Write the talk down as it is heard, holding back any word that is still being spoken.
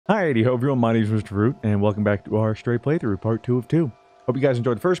Hi, ho everyone, my name is Mr. Root, and welcome back to our Stray playthrough, part 2 of 2. Hope you guys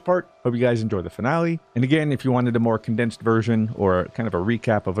enjoyed the first part, hope you guys enjoyed the finale, and again, if you wanted a more condensed version, or kind of a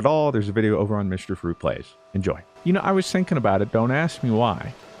recap of it all, there's a video over on Mr. Fruit Plays. Enjoy. You know, I was thinking about it, don't ask me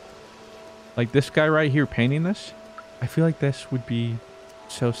why. Like, this guy right here painting this, I feel like this would be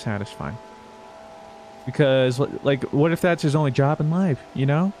so satisfying. Because, like, what if that's his only job in life, you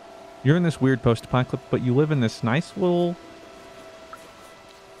know? You're in this weird post-apocalypse, but you live in this nice little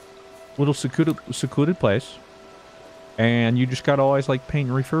secluded place, and you just gotta always like paint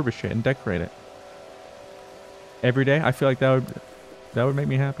and refurbish it and decorate it every day. I feel like that would make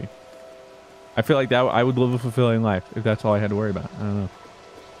me happy. I feel like that I would live a fulfilling life if that's all I had to worry about. I don't know.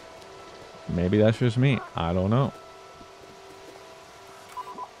 Maybe that's just me. I don't know.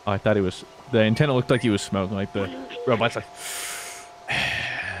 Oh, I thought he was. The antenna looked like he was smoking. Like the robot's like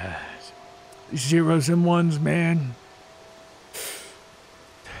zeros and ones, man.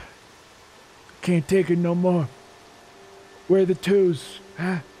 Can't take it no more. Where are the twos?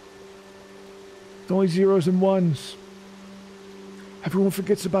 Huh? It's only zeros and ones. Everyone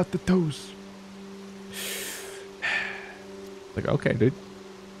forgets about the twos. Like, okay, dude.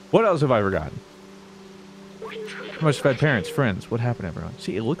 What else have I forgotten? I must have had parents, friends. What happened, everyone?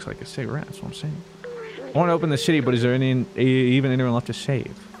 See, it looks like a cigarette. That's what I'm saying. I want to open the city, but is there even anyone left to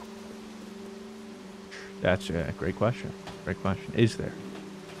save? That's a great question. Great question. Is there?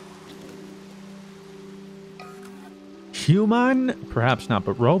 Human? Perhaps not,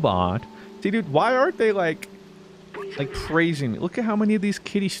 but robot. See, dude, why aren't they like praising me? Look at how many of these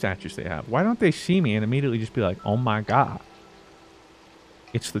kitty statues they have. Why don't they see me and immediately just be like, oh my god,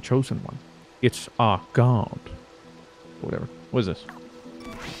 it's the chosen one. It's our god. Whatever. What is this?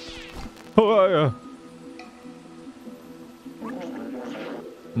 Oh,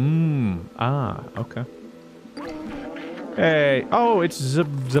 yeah. Okay. Hey. Oh, it's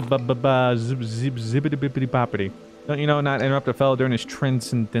zibbity-bippity-boppity. Don't you know not interrupt a fellow during his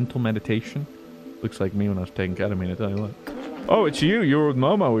transcendental meditation? Looks like me when I was taking ketamine, I tell you what. Oh, it's you. You were with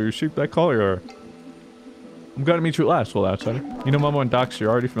Momo. We received that call earlier. I'm glad to meet you at last, little outsider. You know Momo and Docs,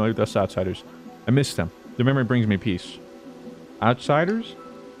 you're already familiar with us outsiders. I miss them. Their memory brings me peace. Outsiders?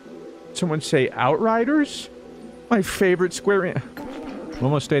 Someone say outriders? My favorite square.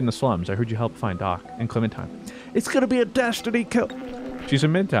 Momo stayed in the slums. I heard you helped find Doc and Clementine. It's gonna be a destiny kill. She's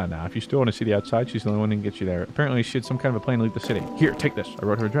in Midtown now. If you still want to see the outside, she's the only one who can get you there. Apparently, she had some kind of a plane to leave the city. Here, take this. I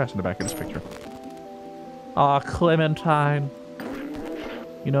wrote her address in the back of this picture. Aw, Clementine.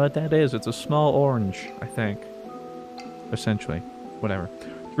 You know what that is? It's a small orange, I think. Essentially. Whatever. To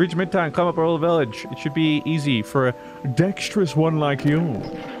reach Midtown, climb up our little village. It should be easy for a dexterous one like you.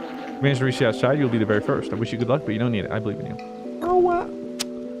 If you manage to reach the outside, you'll be the very first. I wish you good luck, but you don't need it. I believe in you. Oh, what?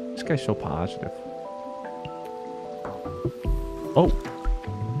 This guy's so positive. Oh.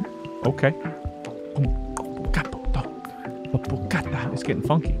 Okay. It's getting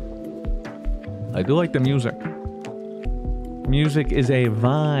funky. I do like the music. Music is a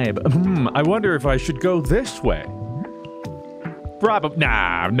vibe. I wonder if I should go this way. Probably.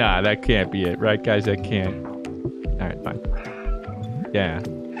 Nah, that can't be it. Right, guys? That can't. Alright, fine. Yeah.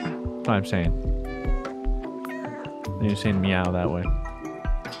 That's what I'm saying. You're saying meow that way.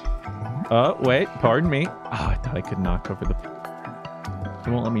 Oh, wait. Pardon me. Oh, I thought I could knock over the... It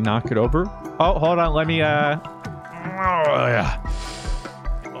won't let me knock it over. Oh, hold on. Let me, Oh, yeah.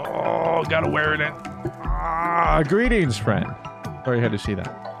 Oh, gotta wear it in. Greetings, friend. Sorry you had to see that.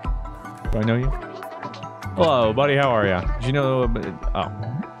 Do I know you? Hello, buddy. How are ya? Did you know... Oh.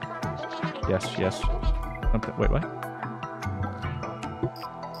 Yes. Wait, what?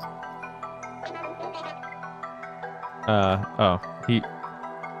 Oh.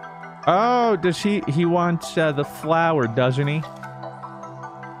 Oh, does he wants, the flower, doesn't he?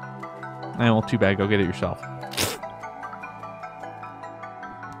 Well, too bad. Go get it yourself.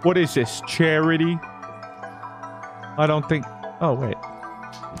 What is this? Charity? I don't think... Oh, wait.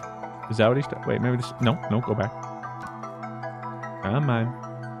 Is that what he's... Wait, maybe this... No, go back. Come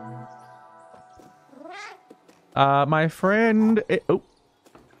on. My friend... Oh.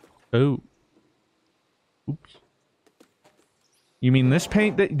 Oops. You mean this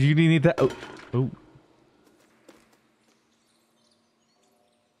paint? Do you need that? Oh.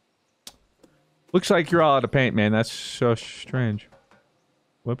 Looks like you're all out of paint, man. That's so strange.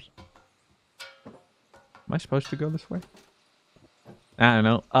 Whoops. Am I supposed to go this way? I don't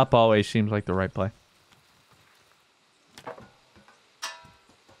know. Up always seems like the right play.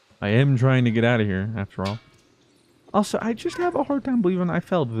 I am trying to get out of here, after all. Also, I just have a hard time believing I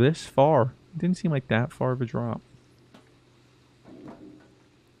fell this far. It didn't seem like that far of a drop.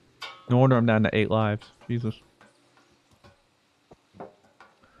 No wonder I'm down to 8 lives. Jesus.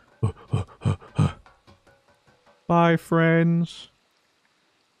 Bye, friends.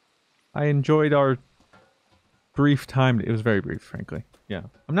 I enjoyed our brief time. It was very brief, frankly. Yeah.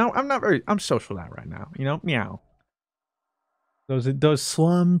 I'm social out right now. You know? Meow. Those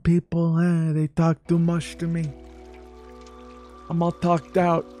slum people, they talk too much to me. I'm all talked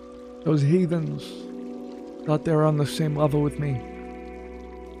out. Those heathens thought they were on the same level with me.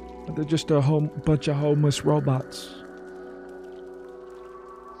 But they're just a bunch of homeless robots.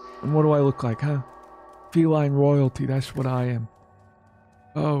 And what do I look like, huh? Feline royalty, that's what I am.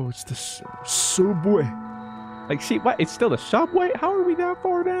 Oh, it's the subway. Like, see, what? It's still the subway? How are we that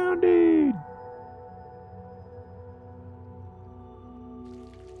far down, dude?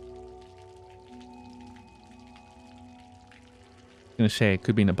 Gonna say it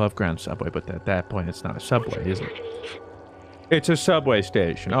could be an above ground subway, but at that point it's not a subway, is it? It's a subway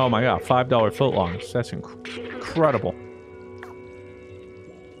station. Oh my god, $5 footlongs. That's incredible.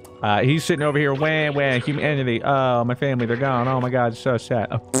 He's sitting over here, wah, humanity. Oh, my family, they're gone. Oh my god, so sad.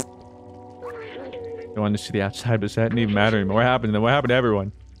 Oh. I wanted to see the outside, but that didn't even matter anymore. What happened to them? What happened to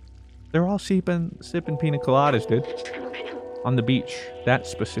everyone? They're all sipping pina coladas, dude. On the beach. That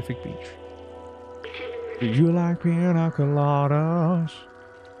specific beach. Do you like pina coladas?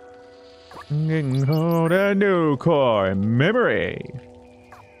 Getting hold of new core memory.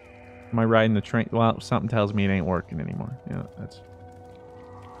 Am I riding the train? Well, something tells me it ain't working anymore. Yeah,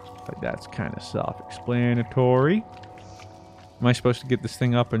 that's kind of self-explanatory. Am I supposed to get this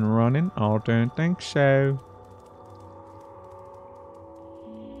thing up and running? I don't think so.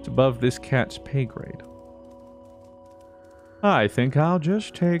 It's above this cat's pay grade. I think I'll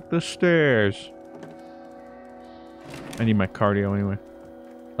just take the stairs. I need my cardio anyway.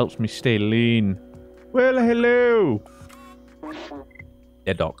 Helps me stay lean. Well, hello.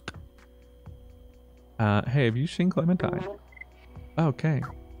 Yeah, doc. Hey, have you seen Clementine? Okay.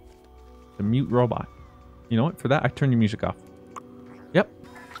 The mute robot. You know what? For that, I turn your music off. Yep.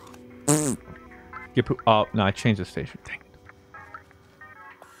 Oh, no, I changed the station. Dang it.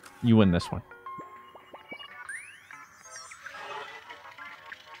 You win this one.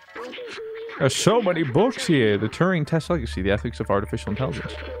 There's so many books here. The Turing Test Legacy, The Ethics of Artificial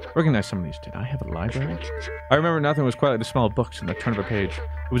Intelligence. Recognize some of these. Did I have a library? I remember nothing was quite like the smell of books in the turn of a page.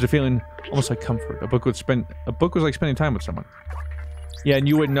 It was a feeling almost like comfort. A book was like spending time with someone. Yeah, and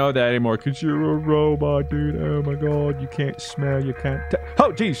you wouldn't know that anymore because you're a robot, dude. Oh my god, you can't smell, you can't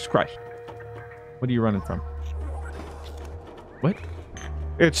oh, Jesus Christ. What are you running from? What?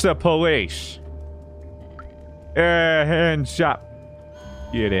 It's the police. Hands up.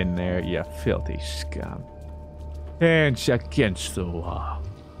 Get in there, you filthy scum. Hands against the wall.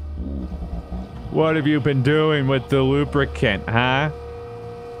 What have you been doing with the lubricant, huh?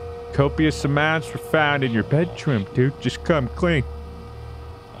 Copious amounts were found in your bedroom, dude. Just come clean.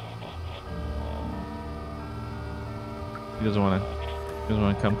 He doesn't want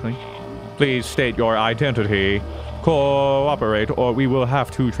to come clean. Please state your identity. Cooperate, or we will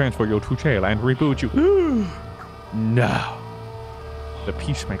have to transfer you to jail and reboot you. No. The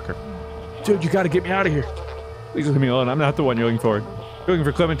peacemaker. Dude, you gotta get me out of here. Please leave me alone. I'm not the one you're looking for. You're looking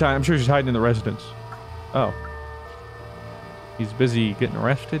for Clementine. I'm sure she's hiding in the residence. Oh. He's busy getting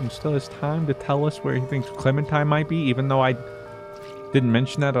arrested and still has time to tell us where he thinks Clementine might be, even though I didn't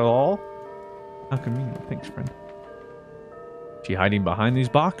mention that at all? How convenient. Thanks, friend. Is she hiding behind these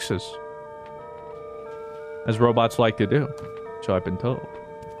boxes? As robots like to do. So I've been told.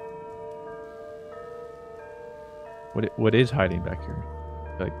 What is hiding back here?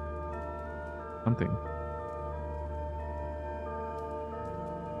 Like something.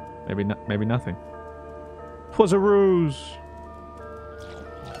 Maybe nothing. 'Twas a ruse.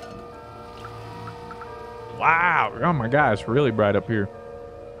 Wow. Oh my god, it's really bright up here.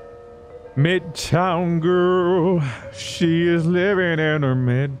 Midtown girl. She is living in her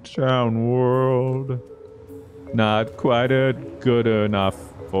midtown world. Not quite good enough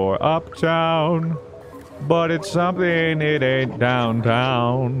for uptown. But it's something it ain't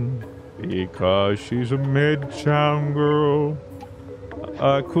downtown. Because she's a midtown girl.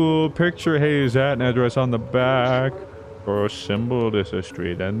 A cool picture has that an address on the back. For a symbol, there's a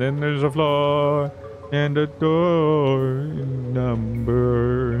street. And then there's a floor. And a door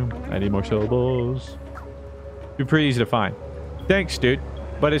number. I need more syllables. Be pretty easy to find. Thanks, dude.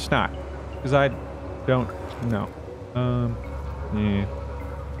 But it's not. Because I don't know. Yeah.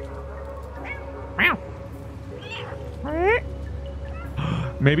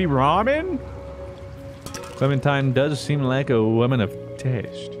 Maybe ramen? Clementine does seem like a woman of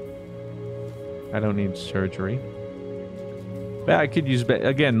taste. I don't need surgery. But I could use...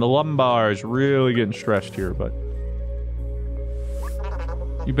 Again, the lumbar is really getting stressed here, but...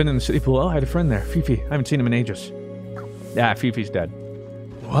 You've been in the city pool. Oh, I had a friend there. Fifi. I haven't seen him in ages. Yeah, Fifi's dead.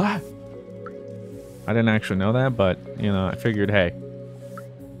 What? I didn't actually know that, but, you know, I figured, hey,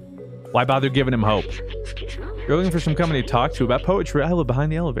 why bother giving him hope? You're looking for some company to talk to about poetry. I live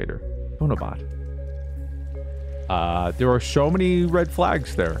behind the elevator. Bonobot. There are so many red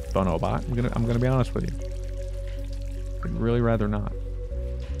flags there, Bonobot. I'm gonna be honest with you. I'd really rather not.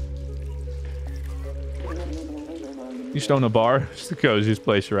 Used to own a bar. It's the coziest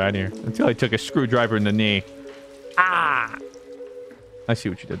place around here. Until I took a screwdriver in the knee. Ah! I see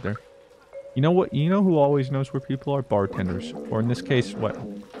what you did there. You know what? You know who always knows where people are? Bartenders. Or in this case, what?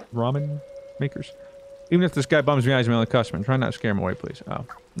 Ramen makers? Even if this guy bums me out, he's my only customer. Try not to scare him away, please. Oh.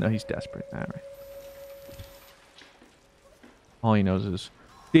 No, he's desperate. Alright. All he knows is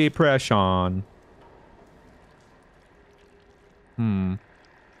depression.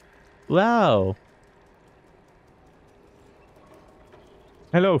 Wow.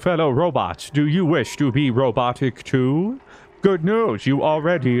 Hello, fellow robots. Do you wish to be robotic too? Good news, you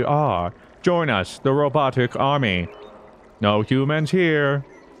already are. Join us, the robotic army. No humans here.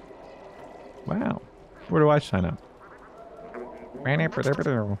 Wow. Where do I sign up?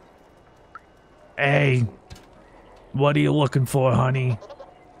 Hey. What are you looking for, honey?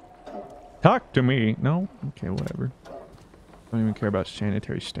 Talk to me. No? Okay, whatever. Don't even care about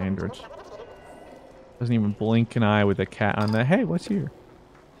sanitary standards. Doesn't even blink an eye with a cat on the... Hey, what's here?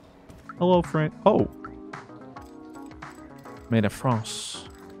 Hello, friend. Oh. Made of France.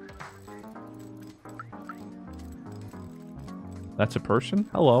 That's a person?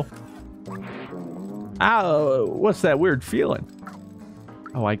 Hello. Ow, what's that weird feeling?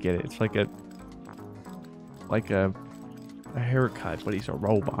 Oh, I get it. It's like a haircut, but he's a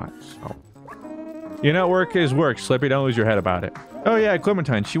robot, so. You know, work is work, Slippy. Don't lose your head about it. Oh, yeah,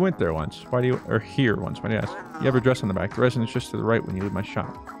 Clementine. She went there once. Why do you... Or here once. Why do you ask? You have her dress on the back. The residence just to the right when you leave my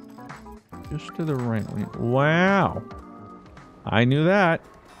shop. Just to the right when you... Wow. I knew that.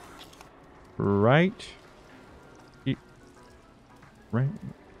 Right. Right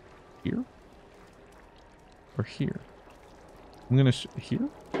here? Or here? I'm gonna... Here?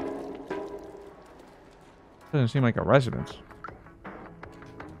 Doesn't seem like a residence.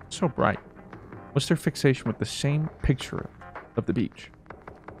 So bright. What's their fixation with the same picture of the beach?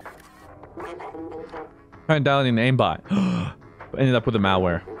 Trying dialing an aimbot. Ended up with a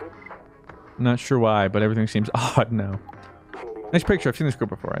malware. Not sure why, but everything seems odd now. Nice picture. I've seen this girl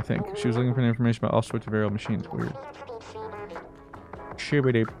before, I think. She was looking for information about all sorts of aerial machines. Weird.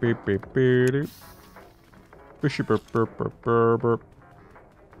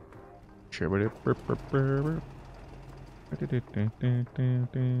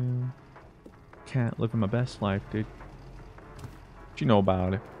 Can't live my best life, dude. What you know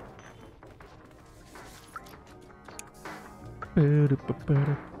about it?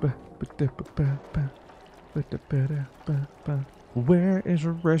 Where is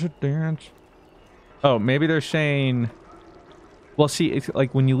a residence? Oh, maybe they're saying... Well, see, it's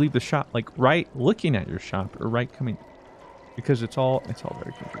like when you leave the shop, like right looking at your shop or right coming... Because it's all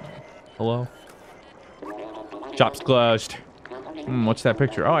very confusing. Hello? Shop's closed. What's that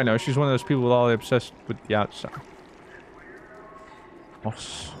picture? Oh, I know. She's one of those people with all obsessed with the outside.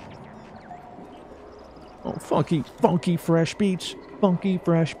 Oh, funky fresh beats. Funky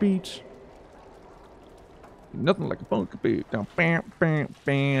fresh beats. Nothing like a funky beat. Okay,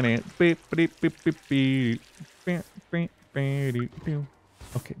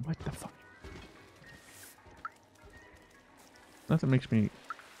 what the fuck? Nothing makes me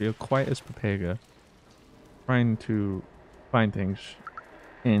feel quite as Pepega trying to find things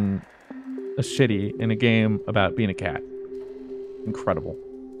in a city in a game about being a cat. Incredible.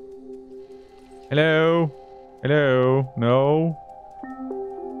 Hello? Hello? No?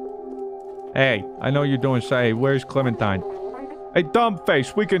 Hey, I know you're doing say, where's Clementine? Hey,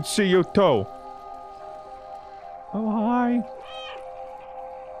 dumbface, we can see you too. Oh, hi.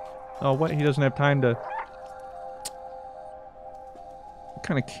 Oh, what? He doesn't have time to... What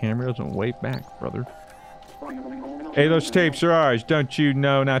kind of camera doesn't wave back, brother? Hey, those tapes are ours. Don't you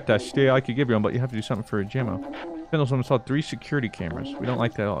know not to steal? I could give you them, but you have to do something for a demo. Spindle's installed 3 security cameras. We don't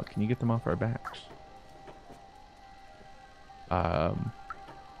like that at all. Can you get them off our backs? I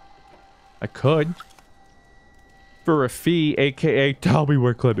could. For a fee, aka tell me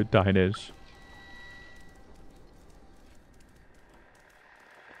where Clementine is.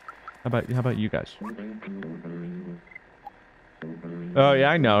 How about you guys? Oh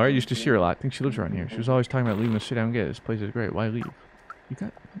yeah, I know her. I used to see her a lot. I think she lives around here. She was always talking about leaving the city. I don't get it. This place is great. Why leave? You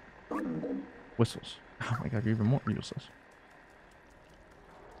got whistles. Oh my god, you're even more useless.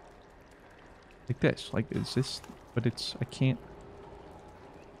 Like this. Like, is this... But it's... I can't...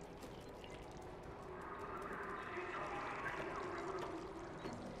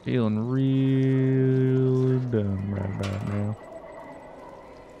 Feeling really dumb right about now.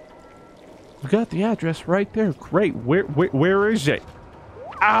 We got the address right there. Great. Where is it?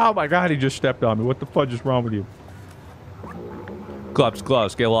 Oh my god, he just stepped on me. What the fudge is wrong with you?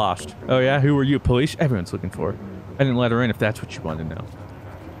 Gloves, get lost. Oh yeah, who are you? Police? Everyone's looking for her. I didn't let her in if that's what you want to know.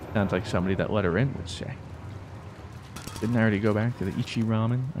 Sounds like somebody that let her in would say. Didn't I already go back to the Ichi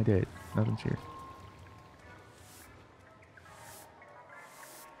Ramen? I did. Nothing's here.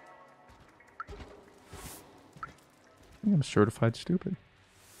 I think I'm certified stupid.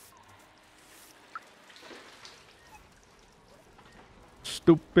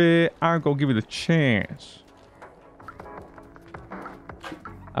 Stupid. I ain't gonna give you the chance.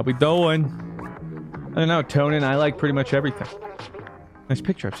 How we doing? I don't know, Tonin. I like pretty much everything. Nice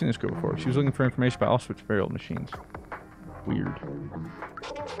picture. I've seen this girl before. She was looking for information about all sorts of very old machines. Weird.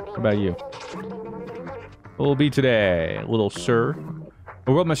 What about you? What will be today, little sir?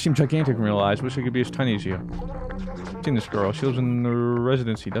 The world must seem gigantic in real life. Wish it could be as tiny as you. I've seen this girl. She lives in the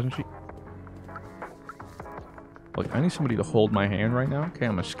residency, doesn't she? Look, I need somebody to hold my hand right now. Okay,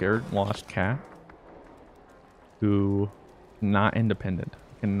 I'm a scared, lost cat. Who... not independent.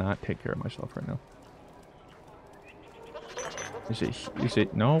 I cannot take care of myself right now. Is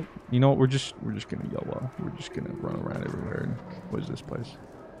it, no? You know what, we're just gonna YOLO. We're just gonna run around everywhere. And what is this place?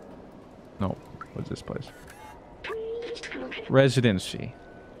 No, what is this place? Residency.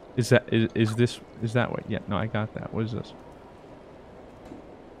 Is that way? Yeah, no, I got that. What is this?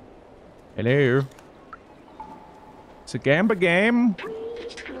 Hello? It's a gamba game.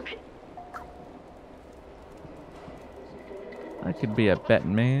 I could be a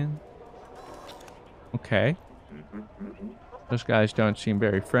betting man. Okay. Those guys don't seem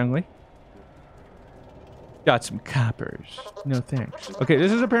very friendly. Got some coppers. No thanks. Okay,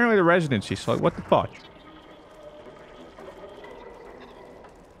 this is apparently the residency, so like, what the fuck?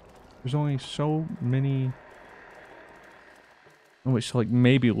 There's only so many... Oh wait, so like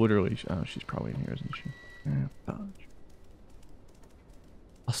maybe literally... Oh, she's probably in here, isn't she? Yeah, fudge.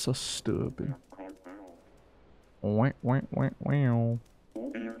 I'm so stupid. Wow.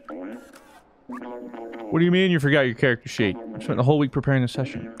 What do you mean you forgot your character sheet? I spent the whole week preparing the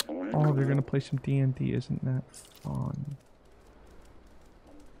session. Oh, they're gonna play some D&D. Isn't that fun?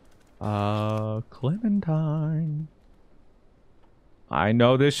 Clementine. I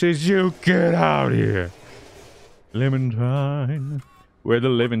know this is you. Get out here. Clementine. Where the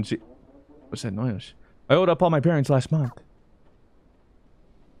living... What's that noise? I owed up all my parents last month.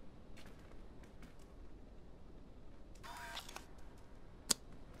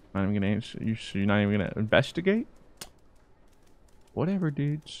 Not even gonna answer. You're not even gonna investigate? Whatever,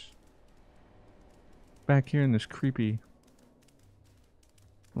 dudes. Back here in this creepy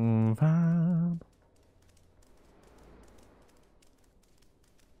vibe.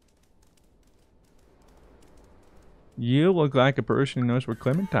 You look like a person who knows where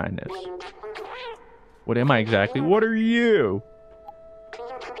Clementine is. What am I exactly? What are you?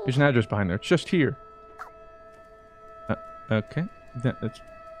 There's an address behind there. It's just here. Okay. That's...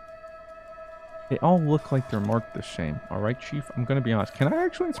 They all look like they're marked the same. Alright, Chief? I'm gonna be honest. Can I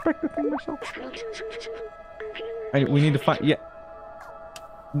actually inspect the thing myself? We need to find... Yeah.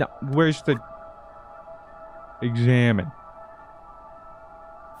 No, where's the... Examine.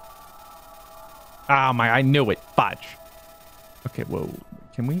 Ah, my... I knew it. Fudge. Okay, whoa.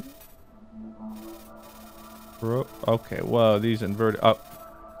 Can we... Okay, whoa. These inverted... Oh.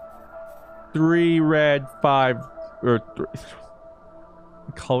 3 red, 5... Or 3...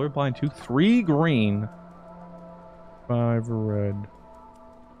 Colorblind too. 3 green, 5 red.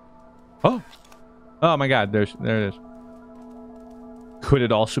 Oh my god, there it is. Could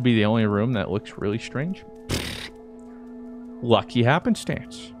it also be the only room that looks really strange? Lucky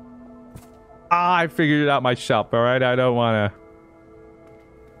happenstance. I figured it out myself. All right, I don't want to...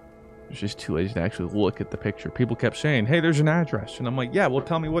 It's just too lazy to actually look at the picture. People kept saying, hey, there's an address, and I'm like, yeah, well,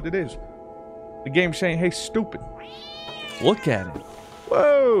 tell me what it is. The game's saying, hey, stupid, look at it.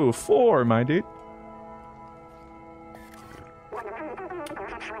 Whoa, 4, my dude.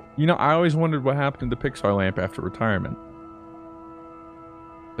 You know, I always wondered what happened to Pixar Lamp after retirement.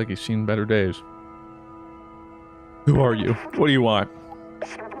 Like he's seen better days. Who are you? What do you want?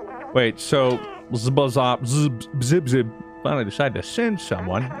 Wait, so zib finally decided to send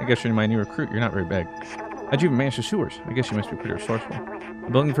someone. I guess you're my new recruit. You're not very big. How'd you even manage the sewers? I guess you must be pretty resourceful. I've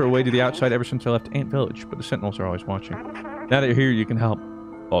been looking for a way to the outside ever since I left Ant Village, but the Sentinels are always watching. Now that you're here, you can help.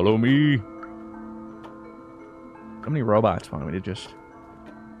 Follow me. How many robots want me to just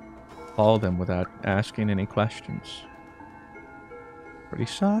follow them without asking any questions? Pretty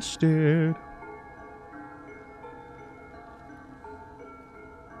sus, dude.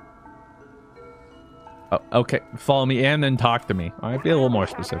 Oh, okay. Follow me and then talk to me. All right, be a little more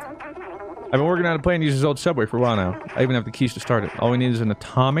specific. I've been working on a plan to use this old subway for a while now. I even have the keys to start it. All we need is an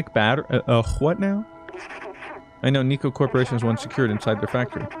atomic battery. What now? I know Nico Corporation is one secured inside their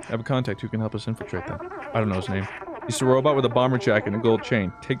factory. I have a contact who can help us infiltrate them. I don't know his name. He's a robot with a bomber jacket and a gold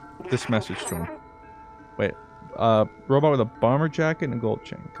chain. Take this message to him. Wait. Robot with a bomber jacket and a gold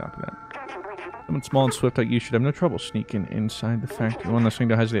chain. Copy that. Someone small and swift like you should have no trouble sneaking inside the factory. One less thing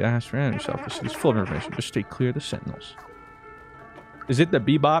to hesitate to ask around yourself. The city's full of information. Just stay clear of the sentinels. Is it the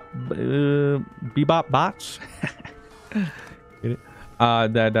Bebop bots? Get it?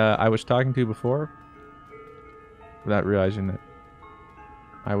 That I was talking to before? Without realizing that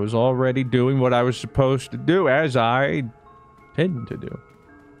I was already doing what I was supposed to do, as I tend to do.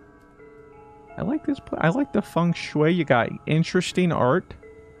 I like this place. I like the feng shui. You got interesting art.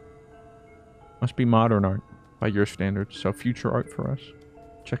 Must be modern art by your standards. So future art for us.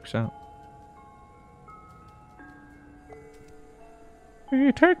 Checks out.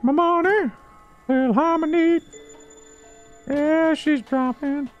 You take my money. Well, how I need. Yeah, she's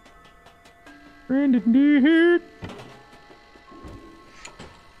dropping. Indeed.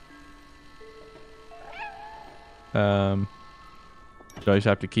 So I just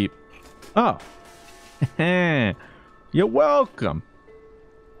have to keep. Oh. You're welcome.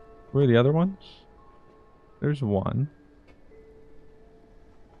 Where are the other ones? There's one.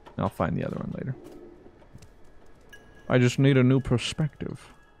 I'll find the other one later. I just need a new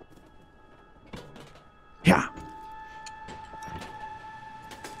perspective. Yeah.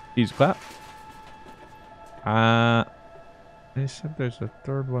 Easy clap. They said there's a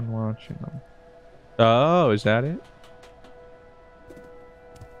third one watching them. Oh, is that it?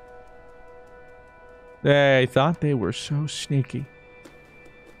 They thought they were so sneaky.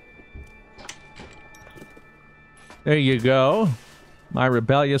 There you go. My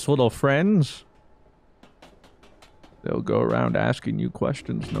rebellious little friends. They'll go around asking you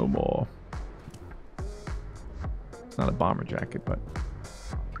questions no more. It's not a bomber jacket, but...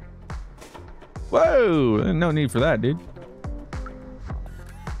 Whoa! No need for that, dude.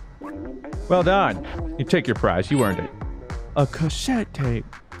 Well done. You take your prize. You earned it. A cassette tape.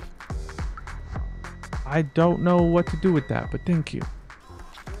 I don't know what to do with that, but thank you.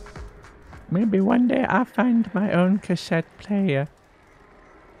 Maybe one day I'll find my own cassette player.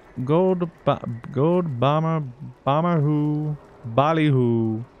 Gold bomber who,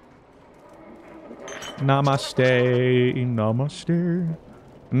 ballyhoo. Namaste, namaste.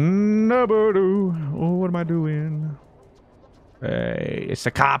 Nabadoo. Oh, what am I doing? Hey, it's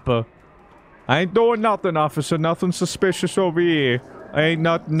a copper. I ain't doing nothing, officer. Nothing suspicious over here. I ain't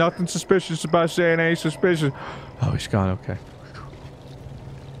nothing suspicious about saying I ain't suspicious. Oh, he's gone. Okay.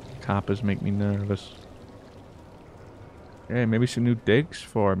 Coppers make me nervous. Hey, maybe some new digs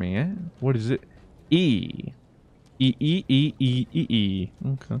for me, eh? What is it? E. E.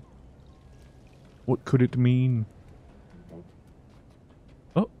 Okay. What could it mean?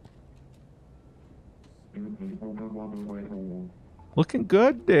 Oh. Looking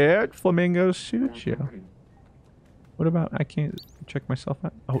good there. Flamingo suits you. What about... I can't check myself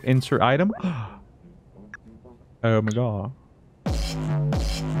out. Oh, insert item? Oh my god.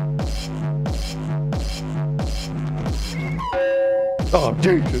 Oh,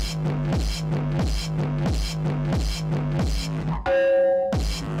 Jesus.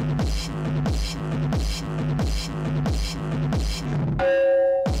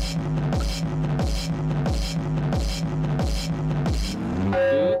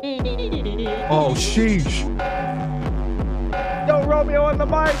 Oh, sheesh. Yo, Romeo on the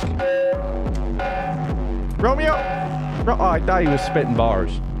mic. Romeo. Oh, I thought he was spitting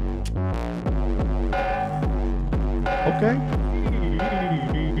bars. Okay.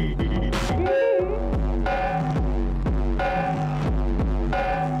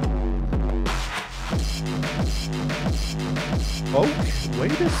 Oh,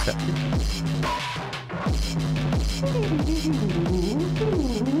 wait a second.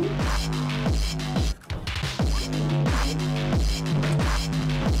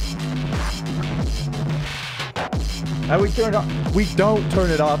 How we turn it off? We don't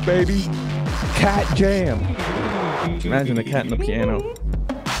turn it off, baby. Cat jam. Imagine the cat and the piano.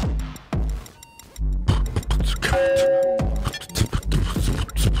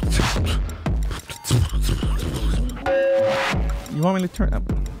 You want me to turn up?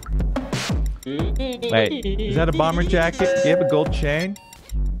 Wait, is that a bomber jacket? Do you have a gold chain?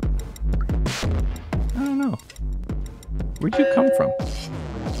 I don't know. Where'd you come from?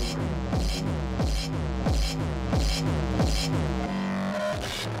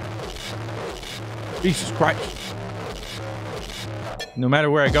 Jesus Christ. No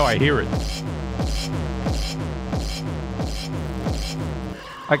matter where I go, I hear it.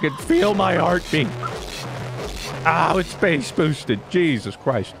 I could feel my heartbeat. Ah, it's space boosted. Jesus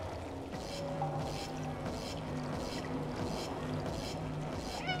Christ.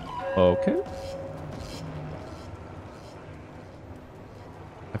 Okay.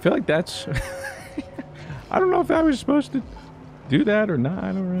 I feel like that's... I don't know if I was supposed to do that or not.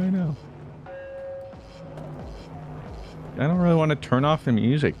 I don't really know. I don't really want to turn off the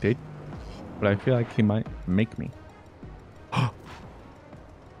music, dude. But I feel like he might make me.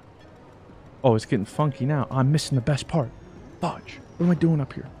 Oh, it's getting funky now. I'm missing the best part. Fudge. What am I doing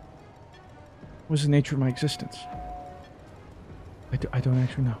up here? What's the nature of my existence? I don't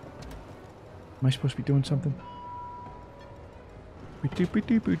actually know. Am I supposed to be doing something? I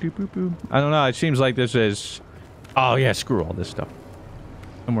don't know. It seems like this is... Oh, yeah. Screw all this stuff.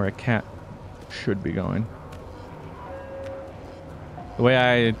 Somewhere a cat should be going. The way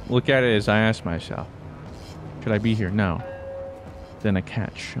I look at it is I ask myself, should I be here? No. Then a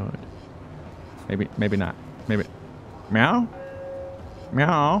cat should. Maybe not. Maybe. Meow?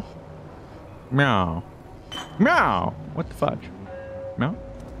 Meow? Meow. Meow! What the fudge? Meow?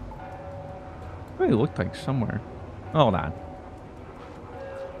 Really looked like somewhere. Hold on.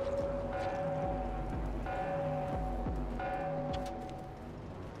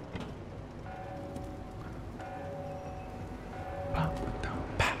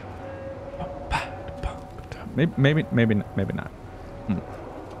 Maybe not.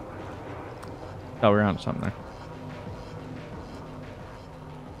 Oh, we're on something there.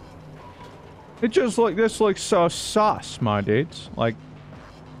 It just like this looks so sus, my dudes. Like,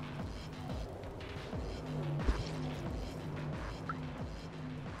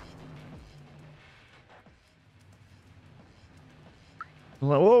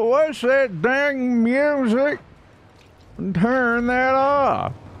 well, what's that dang music? Turn that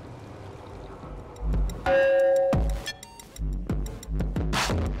off.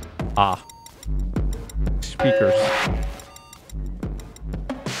 Ah. Speakers.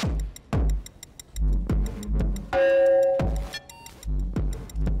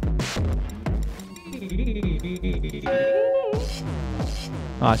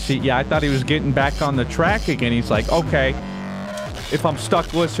 See, yeah, I thought he was getting back on the track again. He's like, okay, if I'm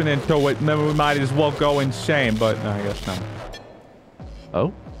stuck listening to it, then we might as well go insane, but no, I guess not.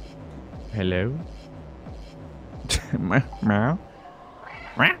 Oh? Hello? Meow?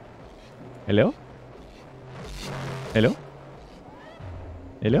 Hello? Hello?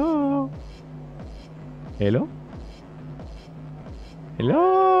 Hello? Hello?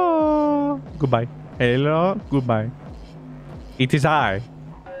 Hello? Goodbye. Hello? Goodbye. It is I.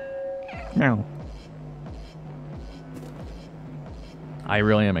 Meow. I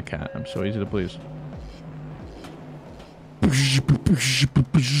really am a cat. I'm so easy to please.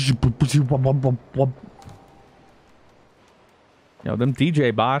 Yo, them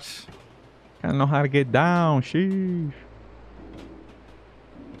DJ bots kind of know how to get down. Sheesh.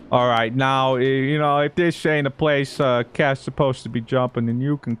 All right, now, you know, if this ain't a place cat's supposed to be jumping, then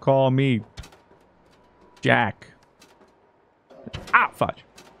you can call me Jack. Ah, fudge.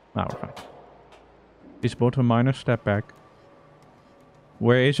 Now we're fine. It's both a minor step back.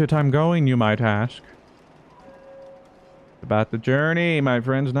 Where is it I'm going, you might ask? About the journey, my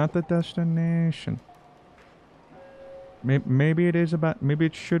friends, not the destination. Maybe it is about... Maybe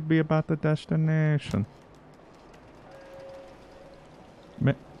it should be about the destination.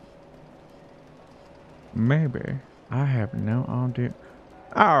 Maybe. I have no idea.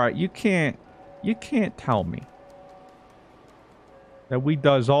 Alright, you can't tell me that we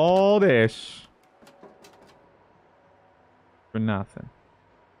does all this for nothing.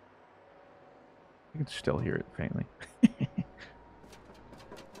 You can still hear it faintly.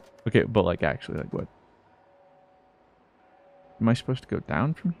 Okay, but like actually, like what? Am I supposed to go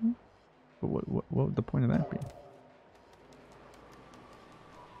down from here? But what would the point of that be?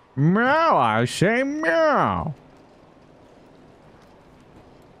 Meow, I say meow.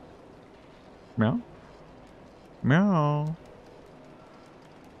 Meow. Meow.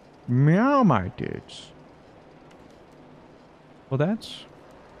 Meow, my dudes. Well, that's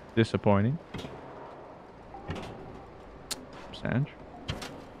disappointing. Sanj.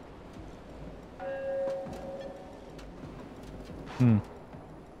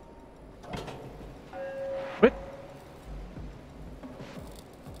 What?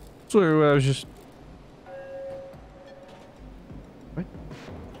 So I was just... What?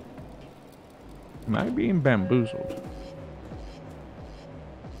 Am I being bamboozled?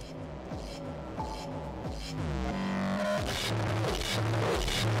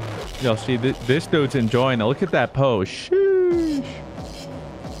 Yo, see, this dude's enjoying it. Look at that pose. Sheesh.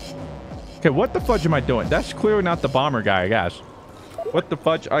 Okay, what the fudge am I doing? That's clearly not the bomber guy, I guess. What the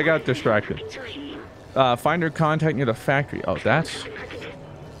fudge? I got distracted. Find your contact near the factory. Oh,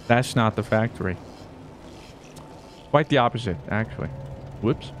 that's not the factory. Quite the opposite, actually.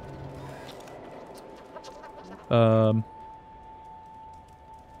 Whoops.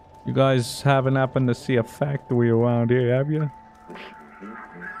 You guys haven't happened to see a factory around here, have you?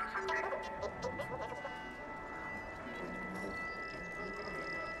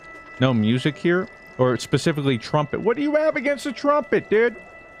 No music here? Or specifically trumpet. What do you have against the trumpet, dude?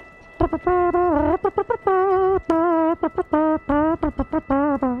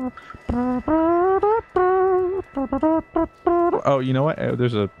 Oh, you know what?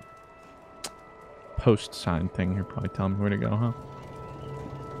 There's a post sign thing here probably telling me where to go, huh?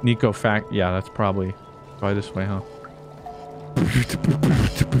 Nico fact. Yeah, that's probably this way, huh?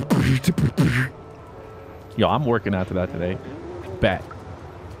 Yo, I'm working after that today. Bet.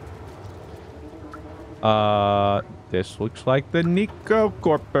 This looks like the Nico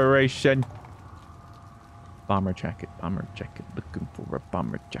Corporation. Bomber jacket, looking for a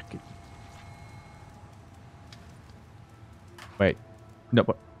bomber jacket. Wait, no,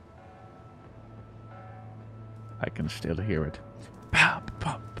 but I can still hear it.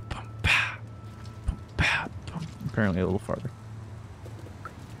 Apparently a little farther.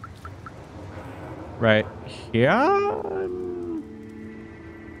 Right here?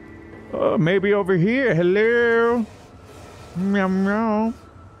 Oh, maybe over here. Hello. Meow meow.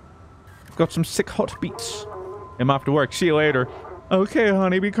 Got some sick hot beats. I'm off to work. See you later. Okay,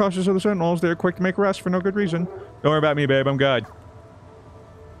 honey. Be cautious of the sentinels. They're quick to make arrests for no good reason. Don't worry about me, babe. I'm good.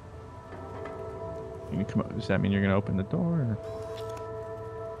 You can come up. Does that mean you're gonna open the door? Or?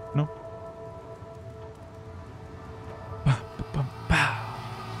 No.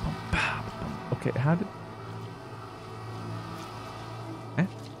 Okay, how did... Eh?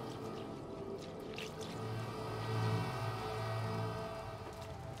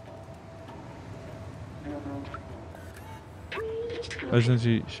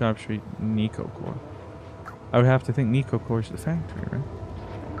 Residency, Shop Street, Nico Core. I would have to think Nico Core is the factory, right?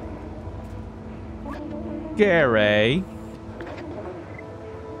 Gary!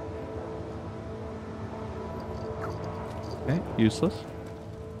 Okay, useless.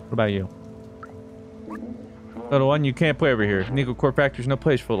 What about you? Little one, you can't play over here. Nico Core Factory's no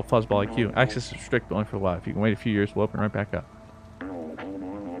place for a little fuzzball like you. Access is restricted only for a while. If you can wait a few years, we'll open right back up.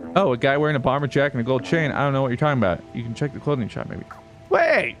 Oh, a guy wearing a bomber jacket and a gold chain. I don't know what you're talking about. You can check the clothing shop, maybe.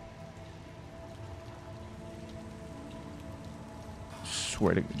 Wait! I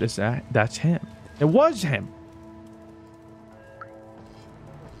swear to God, that's him. It was him.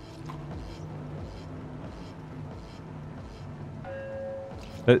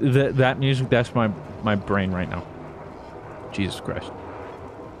 That music, that's my brain right now. Jesus Christ.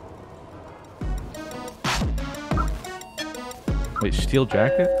 Wait, steel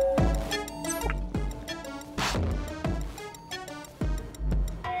jacket?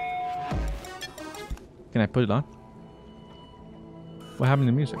 Can I put it on? What happened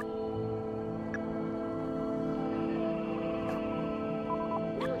to music?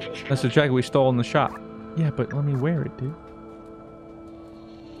 That's the jacket we stole in the shop. Yeah, but let me wear it, dude.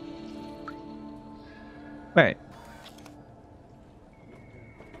 Wait.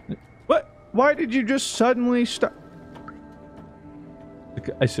 What? Why did you just suddenly stop?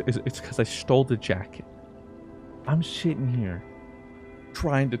 It's because I stole the jacket. I'm sitting here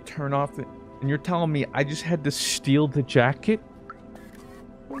trying to turn off the... And you're telling me I just had to steal the jacket?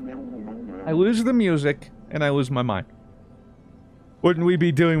 I lose the music and I lose my mind. Wouldn't we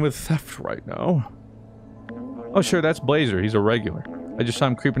be dealing with theft right now? Oh, sure, that's Blazer. He's a regular. I just saw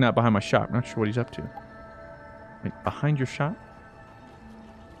him creeping out behind my shop. I'm not sure what he's up to. Wait, behind your shop?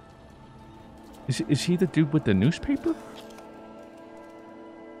 Is he the dude with the newspaper?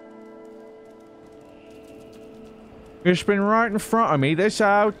 It's been right in front of me this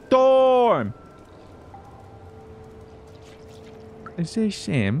outdoor. Is this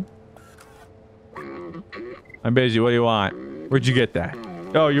him? I'm busy. What do you want? Where'd you get that?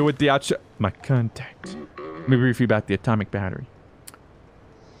 Oh, you're with the outside. My contact. Let me brief you about the atomic battery.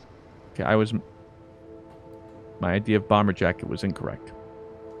 Okay, my idea of bomber jacket was incorrect.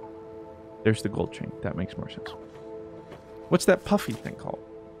 There's the gold chain. That makes more sense. What's that puffy thing called?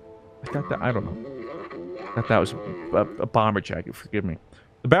 I thought that... I don't know. I thought that was a bomber jacket. Forgive me.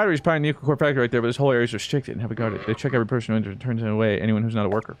 The battery is probably in the Nico Core Factory right there, but this whole area is restricted and heavily guarded. They check every person who enters and turns away anyone who's not a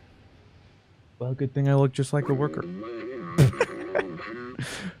worker. Well, good thing I look just like a worker.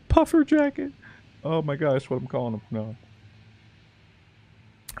 Puffer jacket. Oh my god, that's what I'm calling him. No.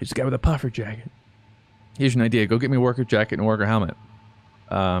 He's the guy with a puffer jacket. Here's an idea. Go get me a worker jacket and a worker helmet.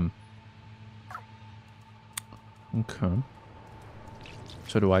 Okay.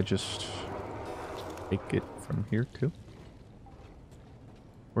 So do I just take it from here too?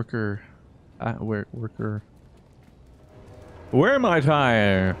 Worker, worker. Where might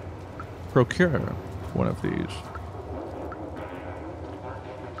I procure one of these?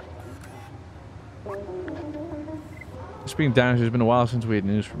 Speaking of diners, it's been a while since we had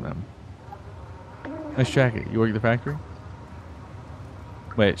news from them. Nice jacket. You work at the factory?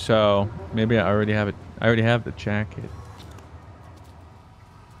 Wait, so maybe I already have it. I already have the jacket.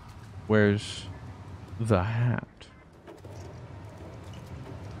 Where's the hat?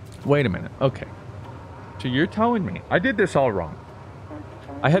 Wait a minute. Okay. So you're telling me I did this all wrong.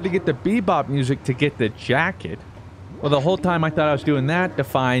 I had to get the bebop music to get the jacket. Well, the whole time I thought I was doing that to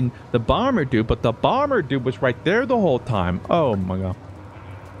find the bomber dude, but the bomber dude was right there the whole time. Oh my god.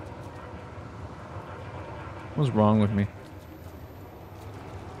 What's wrong with me?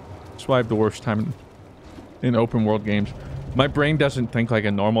 That's why I have the worst time in open world games. My brain doesn't think like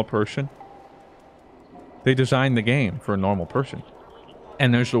a normal person. They designed the game for a normal person.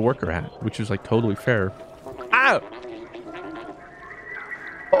 And there's the worker hat, which is like totally fair. Ow!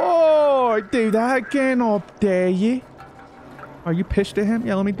 Oh, do that again, up there, you. Are you pissed at him?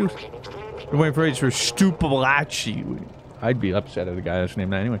 Yeah, let me do. I'm waiting for it for Stupalachi. I'd be upset at the guy that's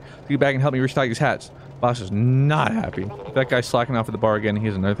named that anyway. Get back and help me restock these hats. Boss is not happy. If that guy's slacking off at the bar again, he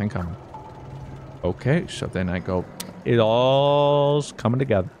has another thing coming. Okay, so then I go. It all's coming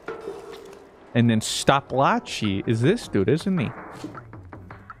together. And then Stopalachi is this dude, isn't he?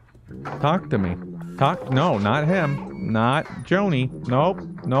 Talk to me. Talk. No, not him. Not Joni. Nope.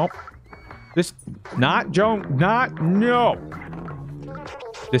 Nope. This. Not Joan. Not. No.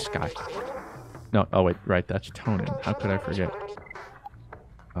 This guy. No. Oh, wait. Right. That's Tonin. How could I forget?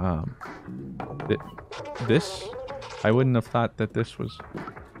 This? I wouldn't have thought that this was...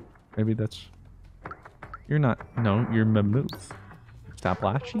 Maybe that's... You're not... No, you're Mammoth.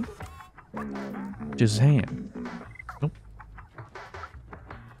 Stopalachi? Jazan. Nope.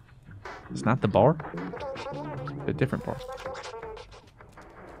 It's not the bar? It's a different bar.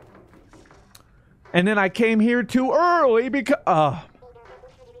 And then I came here too early because...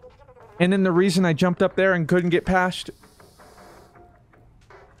 And then the reason I jumped up there and couldn't get past...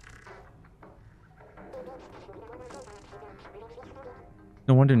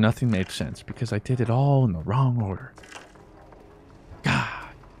 No wonder nothing made sense, because I did it all in the wrong order. God.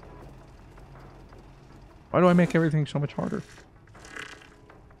 Why do I make everything so much harder?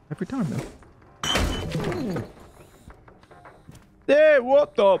 Every time, though. Hey,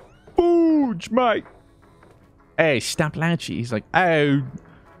 what the fooge, mate? Hey, stop Lanchy. He's like, oh,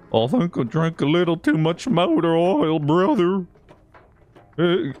 I think I drank a little too much motor oil, brother.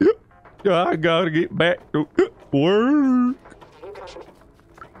 I gotta get back to work.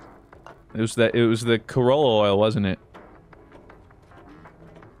 It was the Corolla oil, wasn't it?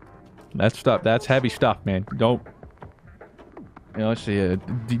 That's stuff. That's heavy stuff, man. Don't. You know, let's see. A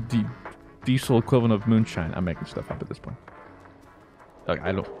diesel equivalent of moonshine. I'm making stuff up at this point. Like,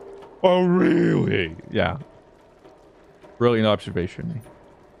 I don't. Oh, really? Yeah. Brilliant observation.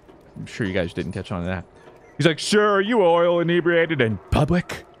 I'm sure you guys didn't catch on to that. He's like, sir, are you oil inebriated in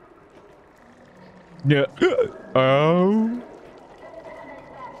public? Yeah. Oh.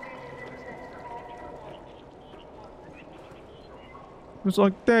 It was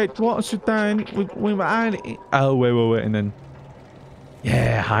like that. What's it done? We were on it. Oh, wait. And then.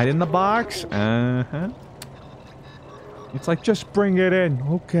 Yeah, hide in the box. Uh-huh. It's like, just bring it in.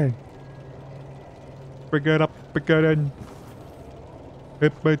 Okay. Bring it up. Bring it in.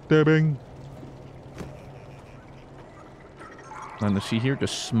 Hip-a-tibbing. On the sea here,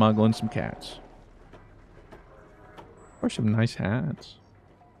 just smuggling some cats. Or some nice hats.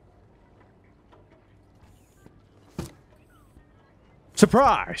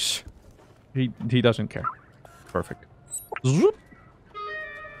 Surprise! He doesn't care. Perfect. Zoop.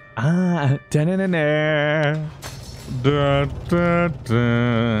 Ah, da-na-na-na. Da, da,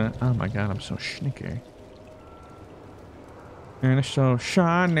 da. Oh my god, I'm so sneaky. And it's so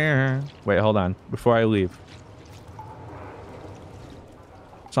shiny. Wait, hold on. Before I leave.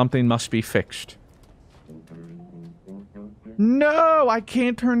 Something must be fixed. No, I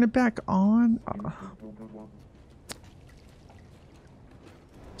can't turn it back on.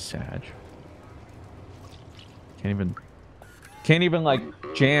 Sad. Can't even like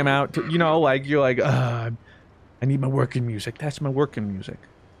jam out to, you know, like you're like, I need my working music. That's my working music.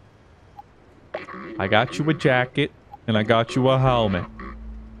 I got you a jacket and I got you a helmet.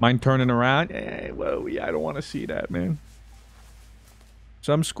 Mind turning around? Well, yeah, I don't want to see that, man.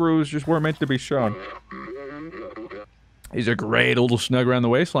 Some screws just weren't meant to be shown. These are great, a little snug around the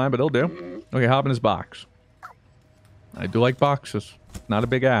waistline, but they'll do. Okay, hop in his box. I do like boxes. Not a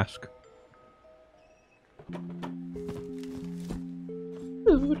big ask.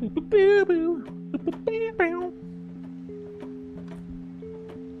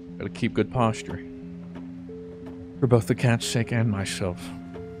 Gotta keep good posture. For both the cat's sake and myself.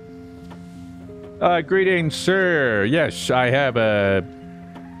 Greetings, sir. Yes, I have a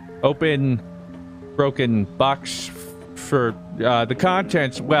open, broken box for the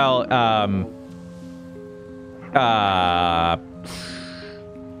contents. Well,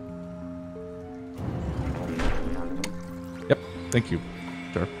 Yep. Thank you,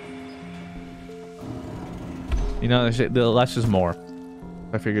 sir. You know, the less is more.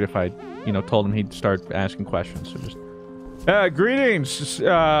 I figured if I, you know, told him, he'd start asking questions. So just, greetings.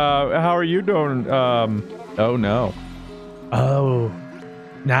 How are you doing? Oh no. Oh,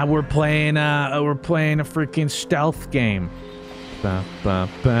 now we're playing a freaking stealth game.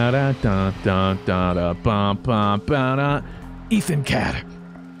 Ethan Cat.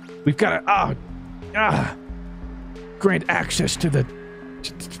 We've got to grant access to the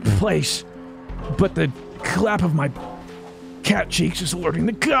place, but the clap of my cat cheeks is alerting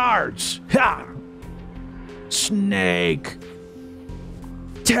the guards. Ha! Snake.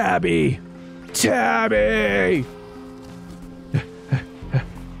 Tabby. Tabby.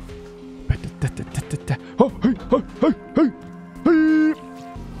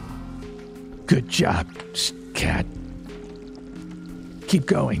 Good job, cat. Keep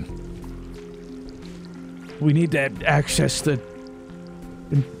going. We need to access the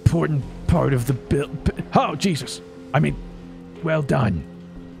important part of the bill. Oh, Jesus. I mean, well done.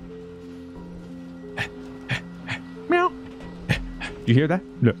 Meow. You hear that?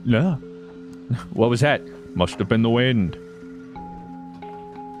 No. What was that? Must have been the wind.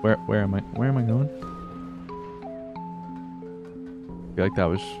 Where am I? Where am I going? I feel like that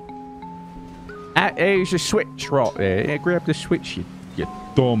was... there's a switch right there. Yeah, grab the switch, you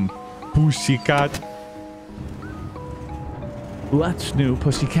dumb pussycat. What's new,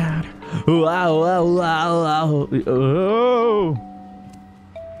 pussycat? Wow. Oh.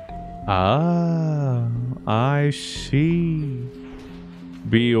 Ah, I see.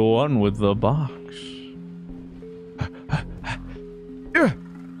 Be one with the box.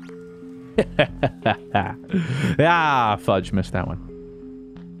 Ah, fudge, missed that one.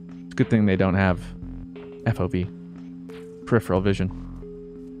 It's a good thing they don't have FOV, peripheral vision.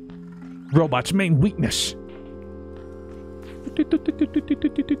 Robot's main weakness.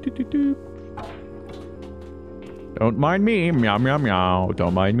 Don't mind me, meow meow meow.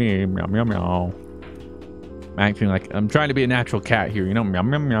 Don't mind me, meow meow meow. I'm acting like I'm trying to be a natural cat here, you know, meow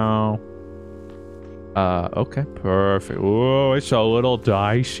meow meow. Okay, perfect. Oh, it's a little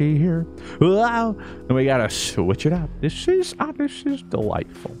dicey here. Wow, and we gotta switch it up. This is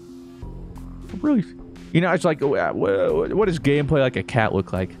delightful. Really, you know, it's like, what does gameplay like a cat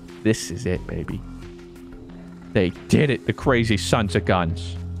look like? This is it, baby. They did it, the crazy sons of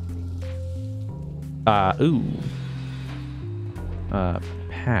guns. Ooh.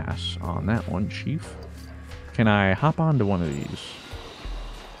 Pass on that one, Chief. Can I hop onto one of these?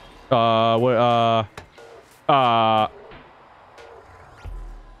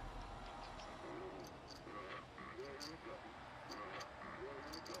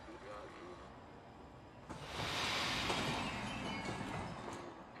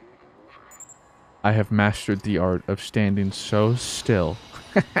 I have mastered the art of standing so still.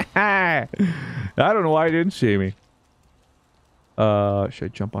 I don't know why he didn't see me. Should I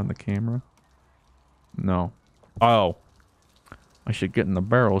jump on the camera? No. Oh. I should get in the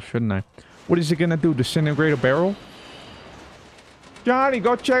barrel, shouldn't I? What is it gonna do? Disintegrate a barrel? Johnny,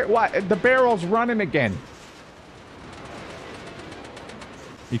 go check. What? The barrel's running again.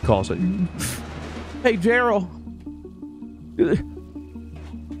 He calls it. Hey, Daryl.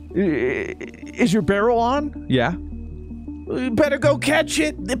 Is your barrel on? Yeah. You better go catch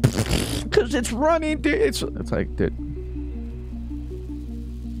it, because it's running. It's like, dude.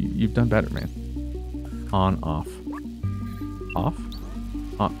 You've done better, man. On, off. Off?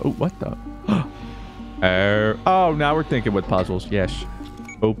 On. Oh, what the? Oh, now we're thinking with puzzles. Yes.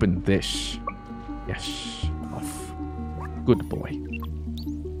 Open this. Yes. Off. Good boy.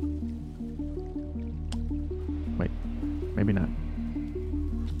 Wait. Maybe not.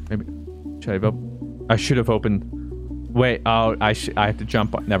 Maybe. Should I should have opened. Wait. Oh, I have to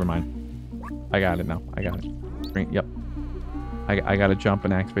jump. Never mind. I got it now. I got it. Yep. I gotta jump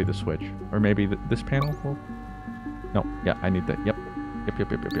and activate the switch. Or maybe this panel will... No. Yeah, I need that. Yep.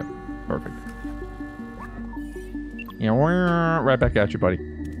 Yep. Perfect. Yeah, right back at you, buddy.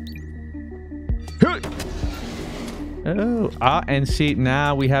 Oh, and see,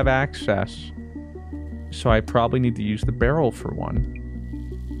 now we have access. So I probably need to use the barrel for one.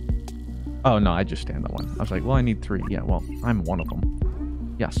 Oh, no, I just stand on one. I was like, well, I need 3. Yeah, well, I'm one of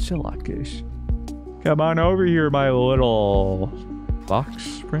them. Yeah, Silakis. Come on over here, my little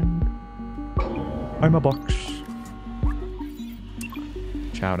box friend. I'm a box.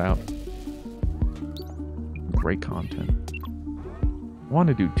 Shout out. Great content. I want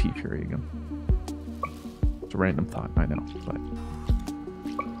to do T-Fury again. It's a random thought, I know, but...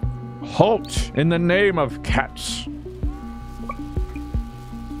 Halt! In the name of cats!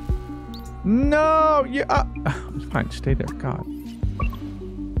 No! Yeah! Fine, stay there, God.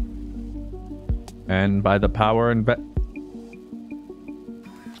 And by the power and...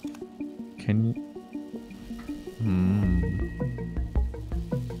 Can you...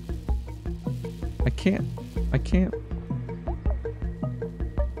 I can't.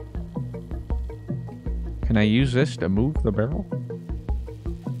 Can I use this to move the barrel?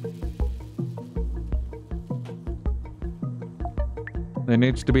 There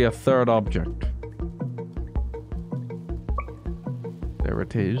needs to be a third object. There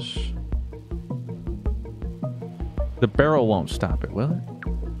it is. The barrel won't stop it, will it?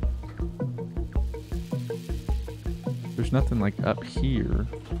 There's nothing like up here,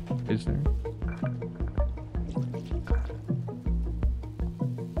 is there?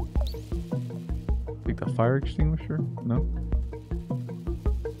 Like the fire extinguisher? No?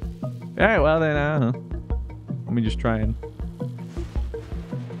 Alright, well then, let me just try and...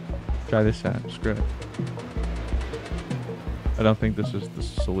 try this out. Screw it. I don't think this is the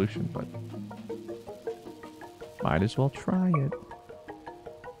solution, but... might as well try it.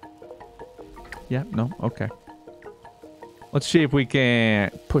 Yeah, no? Okay. Let's see if we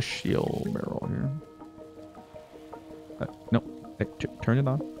can push the old barrel here. Nope. Hey, turn it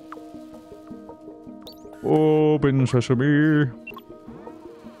on. Open sesame.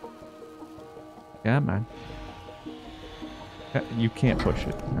 Yeah, man. You can't push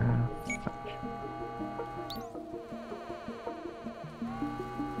it.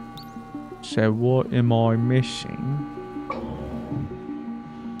 So what am I missing?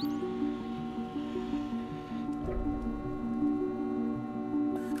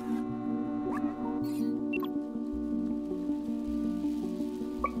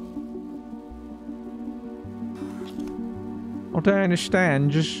 I don't understand.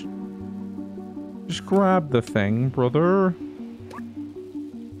 Just grab the thing, brother.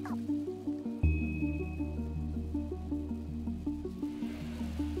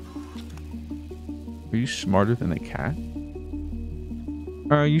 Are you smarter than a cat?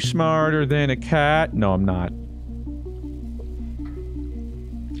 Are you smarter than a cat? No, I'm not.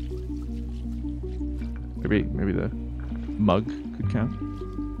 Maybe the mug could count.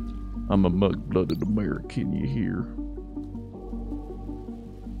 I'm a mug-blooded American, you hear?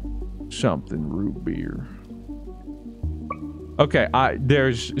 Something root beer. Okay,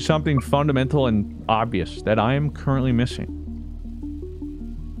 there's something fundamental and obvious that I am currently missing.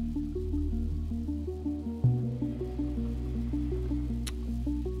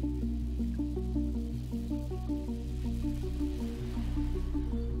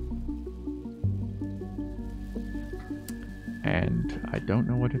 And I don't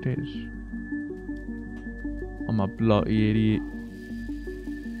know what it is. I'm a bloody idiot.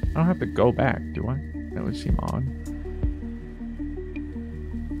 I don't have to go back, do I? That would seem odd.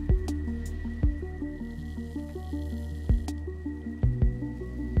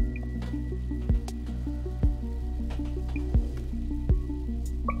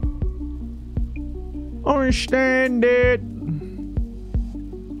 Understand it.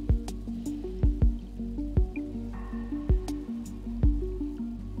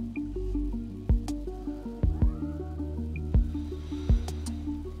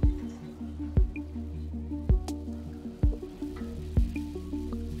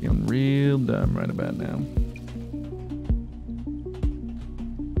 Feeling real dumb right about now.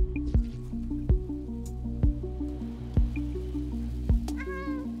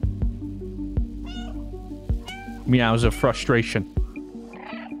 Meows of frustration.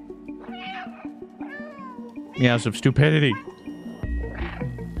 Meows of stupidity.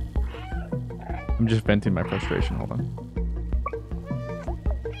 I'm just venting my frustration. Hold on.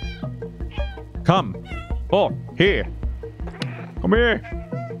 Come. Oh, here. Come here.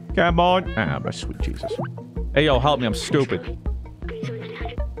 Come on. Ah, my sweet Jesus. Hey, yo, help me. I'm stupid. Oh,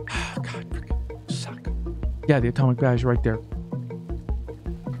 God, freaking suck. Yeah, the atomic battery's right there.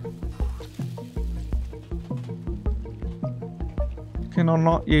 Can I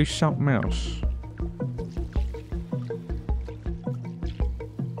not use something else?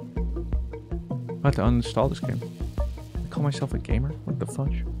 I have to uninstall this game. I call myself a gamer? What the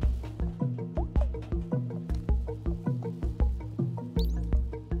fudge?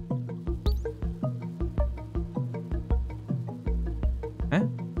 Huh?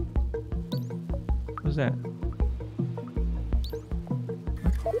 What's that?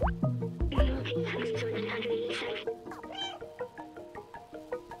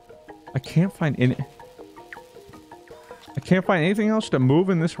 I can't find anything else to move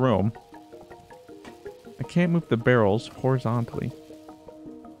in this room. I can't move the barrels horizontally.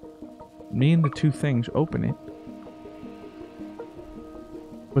 Me and the two things open it.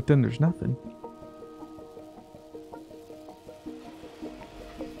 But then there's nothing.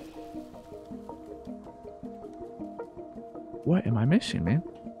 What am I missing, man?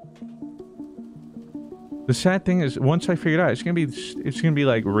 The sad thing is, once I figure it out, it's gonna be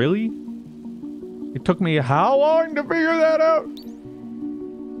like, really? It took me how long to figure that out?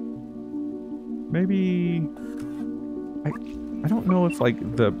 Maybe I don't know if like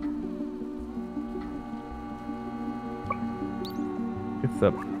the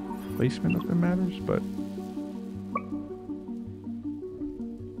placement of it matters, but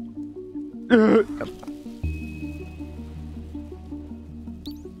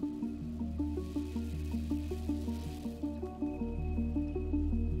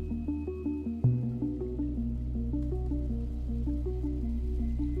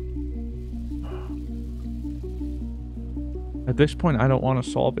at this point I don't want to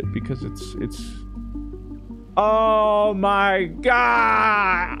solve it because it's oh my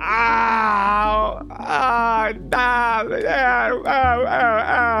god! Ow!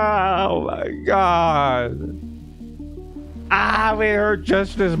 Oh my god! It hurt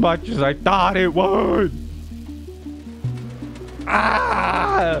just as much as I thought it would.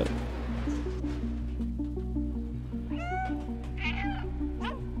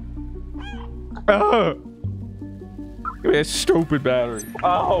 Give me a stupid battery.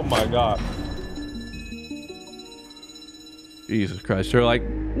 Oh my god. Jesus Christ. They're like,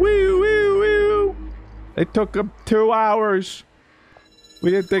 woo, woo, woo. It took them 2 hours.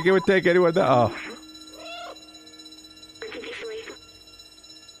 We didn't think it would take anyone that. Oh.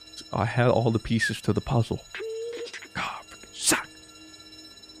 I had all the pieces to the puzzle. God, suck.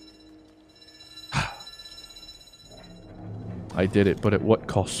 I did it, but at what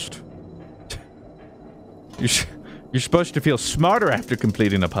cost? You're supposed to feel smarter after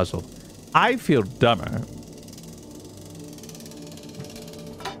completing a puzzle. I feel dumber.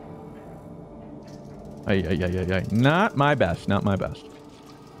 Ay. Not my best. Not my best.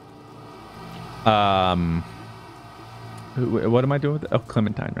 What am I doing with it? Oh,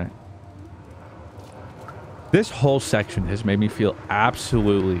 Clementine, right? This whole section has made me feel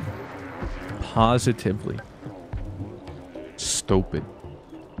absolutely, positively stupid.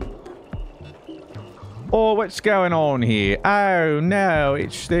 Oh, what's going on here? Oh, no,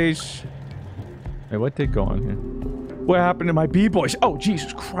 it's this. Hey, what did go on here? What happened to my B-boys? Oh,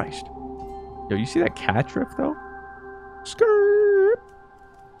 Jesus Christ. Yo, you see that cat drift, though? Skirt.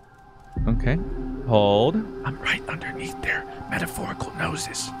 Okay. Hold. I'm right underneath their metaphorical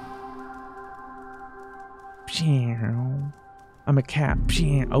noses. I'm a cat.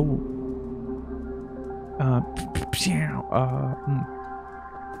 Oh.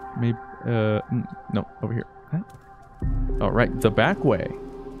 Maybe. No, over here. Huh? All right, the back way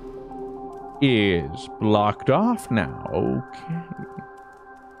is blocked off now.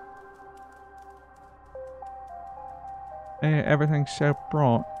 Okay. Everything's so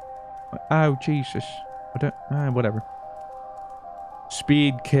bright. Oh, Jesus. I don't... whatever.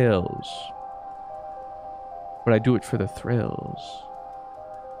 Speed kills. But I do it for the thrills.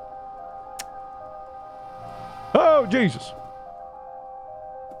 Oh, Jesus.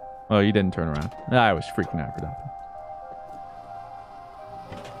 Oh, you didn't turn around. I was freaking out for that.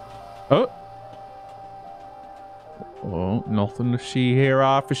 Oh. Oh, nothing to see here,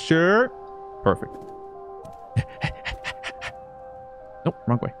 officer. Perfect. Nope,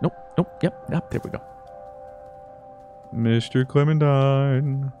 wrong way. Nope. Yep, there we go. Mr.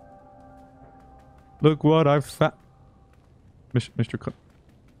 Clementine. Look what I've found. Mr.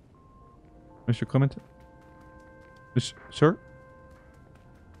 Clementine? Sir?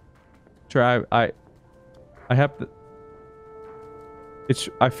 Sure, I have the...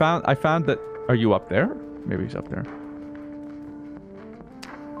 I found that... Are you up there? Maybe he's up there.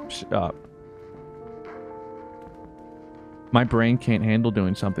 My brain can't handle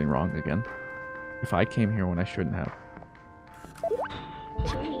doing something wrong again. If I came here when I shouldn't have.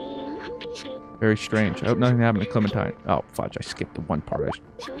 Very strange. I hope nothing happened to Clementine. Oh, fudge. I skipped the one part.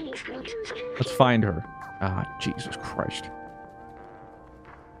 Let's find her. Ah, Jesus Christ.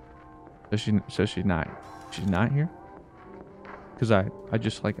 So she's not here? Because I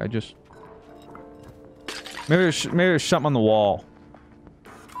just... Maybe there's something on the wall.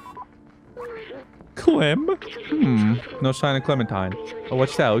 Clem? No sign of Clementine. Oh,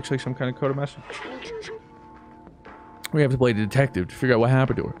 what's that? Looks like some kind of code message. We have to play the detective to figure out what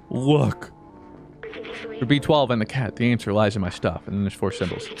happened to her. Look. For B12 and the cat, the answer lies in my stuff. And then there's 4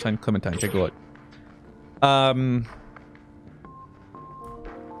 symbols. Signed Clementine. Take a look.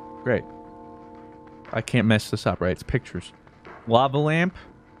 Great. I can't mess this up, right? It's pictures. Lava lamp.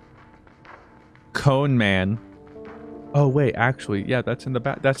 Cone man. Oh, wait. Actually, yeah, that's in the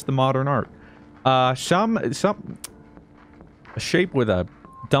back. That's the modern art. A shape with a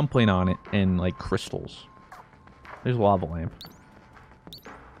dumpling on it and, like, crystals. There's a lava lamp.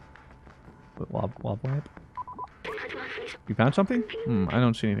 Lava lamp? You found something? I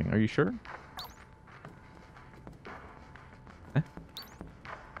don't see anything. Are you sure? Eh?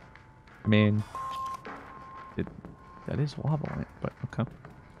 I mean... that is lava lamp, but okay.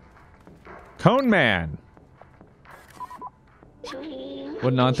 Cone man!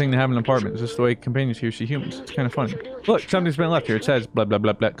 What an odd thing to have in an apartment. Is this the way companions here see humans? It's kind of funny. Look, something's been left here. It says blah blah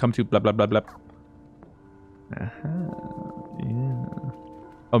blah blah. Come to blah blah blah blah. Yeah.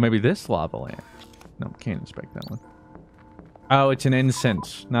 Oh, maybe this lava lamp. No, can't inspect that one. Oh, it's an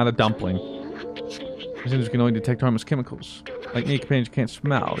incense, not a dumpling. Incense can only detect harmless chemicals. Like me, companions can't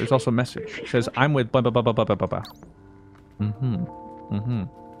smell. There's also a message. It says, I'm with blah blah blah blah blah blah blah.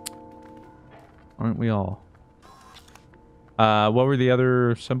 Aren't we all? What were the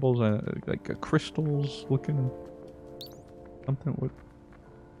other symbols? Like crystals looking something.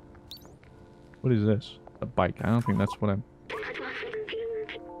 What is this? A bike. I don't think that's what I'm...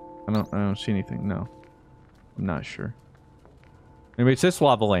 I don't see anything. No. I'm not sure. Maybe it's this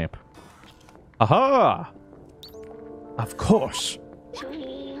lava lamp. Aha! Of course.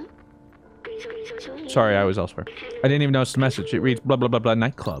 Sorry, I was elsewhere. I didn't even notice the message. It reads blah blah blah blah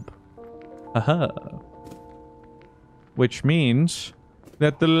nightclub. Aha. Which means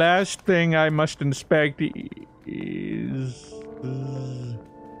that the last thing I must inspect is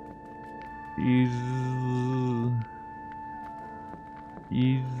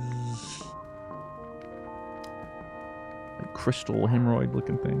like crystal hemorrhoid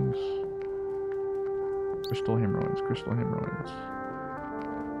looking things. Crystal hemorrhoids, crystal hemorrhoids.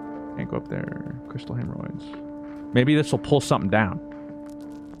 Can't go up there. Crystal hemorrhoids. Maybe this will pull something down.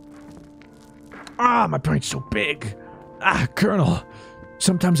 Ah, my brain's so big. Ah, Colonel.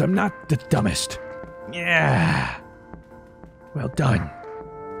 Sometimes I'm not the dumbest. Yeah. Well done.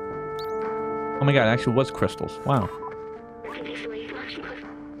 Oh my god, it actually was crystals. Wow.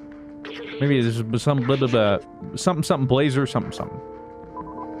 Maybe there's some blah blah blah. Something Blazer, something.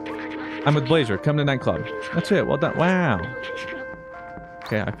 I'm with Blazer. Come to nightclub. That's it. Well done. Wow.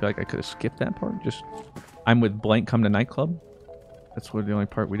 Okay, I feel like I could have skipped that part. Just, I'm with blank. Come to nightclub. That's the only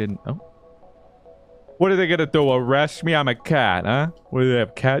part we didn't. Oh. What are they gonna do? Arrest me? I'm a cat, huh? What do they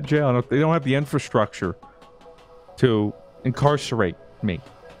have? Cat jail? They don't have the infrastructure to incarcerate me.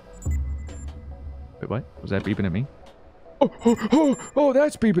 Wait, what? Was that beeping at me? Oh,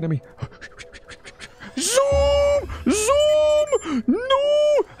 that's beeping at me. Zoom! No!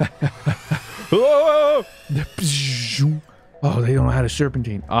 Oh, they don't know how to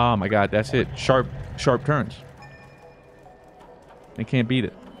serpentine. Oh my god, that's it. Sharp turns. They can't beat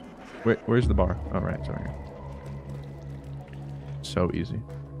it. Where's the bar? Oh, right, it's over here. So easy.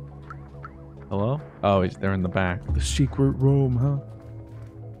 Hello? Oh, they're in the back. The secret room, huh?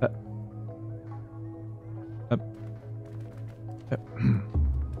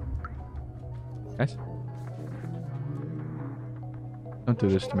 Guys? Don't do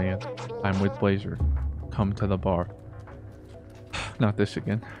this to me. I'm with Blazer. Come to the bar. Not this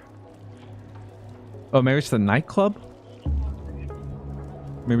again. Oh, maybe it's the nightclub?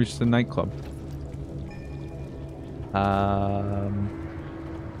 Maybe it's the nightclub.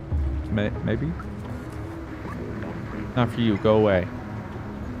 Maybe? Not for you. Go away.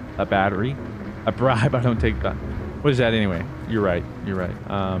 A battery? A bribe? I don't take that. What is that anyway? You're right. You're right.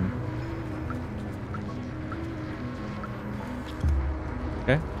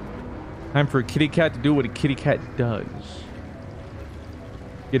 Okay. Time for a kitty cat to do what a kitty cat does.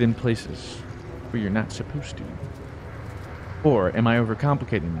 Get in places where you're not supposed to. Or am I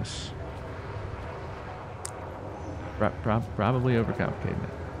overcomplicating this? Probably overcomplicating it.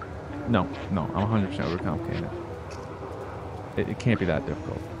 No, I'm 100% overcomplicating it. It can't be that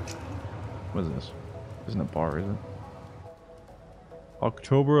difficult. What is this? Isn't a bar, is it?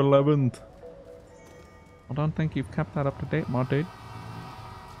 October 11th. I don't think you've kept that up to date, my dude.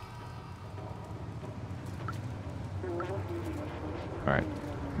 Alright.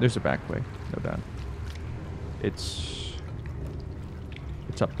 There's a back way. No doubt. It's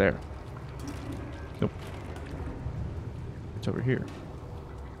up there. Nope. It's over here.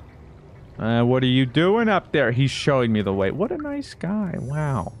 What are you doing up there? He's showing me the way. What a nice guy.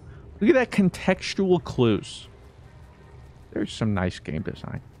 Wow. Look at that contextual clues. There's some nice game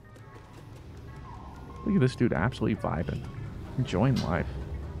design. Look at this dude absolutely vibing. Enjoying life.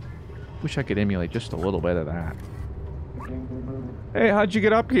 Wish I could emulate just a little bit of that. Hey, how'd you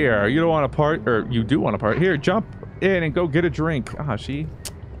get up here? You don't want to part, or you do want to part. Here, jump in and go get a drink. Ah, see?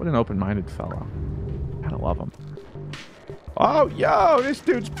 What an open-minded fellow. Gotta love him. Oh, yo, this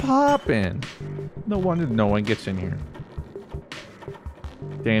dude's popping. No wonder no one gets in here.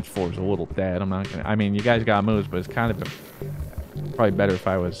 Dance floor's a little dead. I'm not gonna. I mean, you guys got moves, but it's kind of probably better if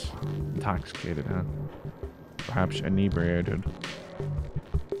I was intoxicated, huh? Perhaps inebriated.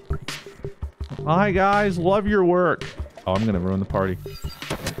 Hi, guys. Love your work. Oh, I'm gonna ruin the party.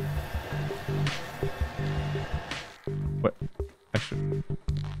 What? Actually,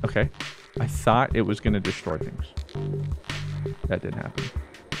 okay. I thought it was gonna destroy things. That didn't happen.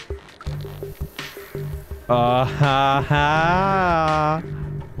 Ha ha!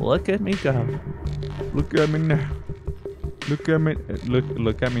 Look at me go. Look at me now. Look at me.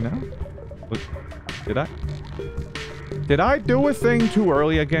 Look at me now. Look. Did I do a thing too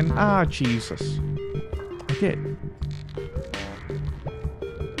early again? Ah, Jesus. I did.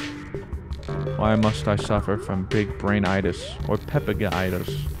 Why must I suffer from big brainitis or pepigitis?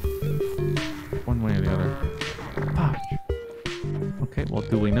 One way or the other. Fudge. Okay, well,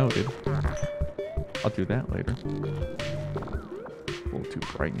 duly noted. I'll do that later. A little too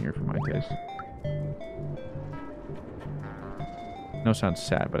bright in here for my taste. No, sounds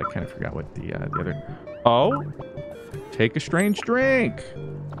sad, but I kind of forgot what the other... Oh! Take a strange drink!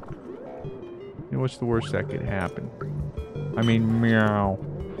 You know, what's the worst that could happen? I mean, meow.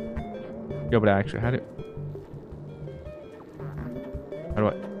 Yo, but actually, how do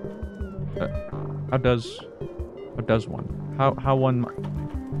I... how does one?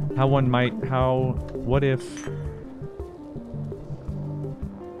 What if...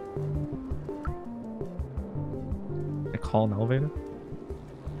 I call an elevator?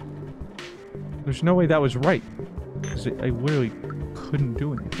 There's no way that was right. I literally couldn't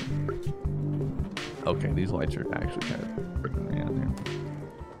do anything. Okay, these lights are actually kind of freaking me out there.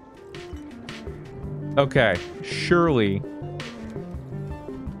 Okay, surely...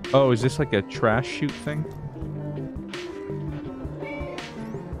 Oh, is this like a trash chute thing?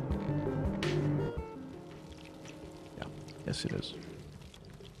 Yeah, yes it is.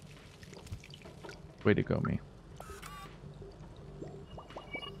 Way to go, me.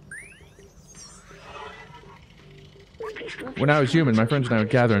 When I was human, my friends and I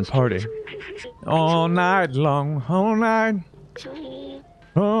would gather and party. All night long, all night.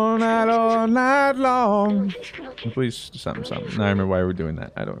 All night long. Please, something. No, I remember why we were doing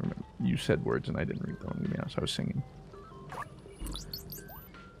that. I don't remember. You said words and I didn't read them. To be honest, I was singing.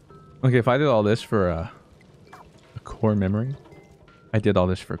 Okay, if I did all this for a core memory. I did all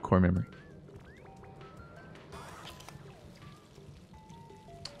this for a core memory.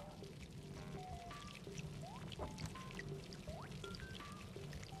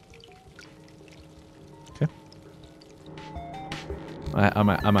 I'm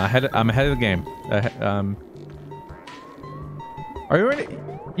ahead of the game. Are you ready?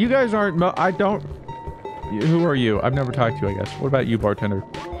 You guys aren't. I don't. Who are you? I've never talked to you, I guess. What about you, bartender?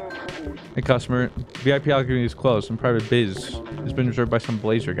 Hey, customer. VIP allocation is closed. Some private biz has been reserved by some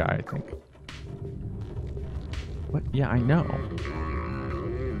blazer guy, I think. What? Yeah, I know.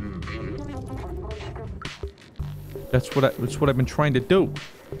 That's what I've been trying to do.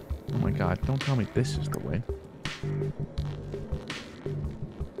 Oh my God! Don't tell me this is the way.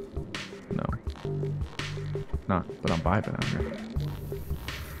 No. Not, but I'm vibing out here.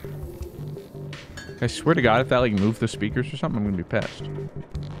 I swear to God, if that like moved the speakers or something, I'm gonna be pissed.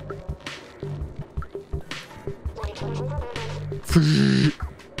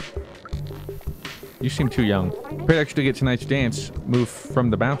 You seem too young. Great extra to get tonight's dance move from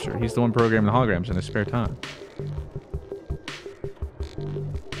the bouncer. He's the one programming the holograms in his spare time.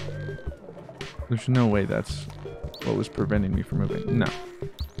 There's no way that's what was preventing me from moving. No.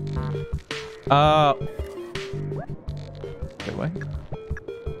 Wait, what?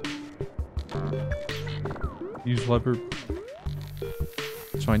 Use lever.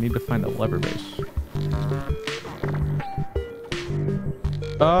 So I need to find a lever base.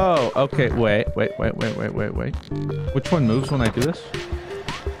 Oh, okay. Wait. Which one moves when I do this?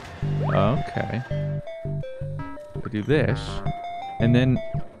 Okay. I do this. And then...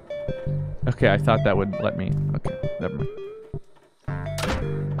 Okay, I thought that would let me... Okay, never mind.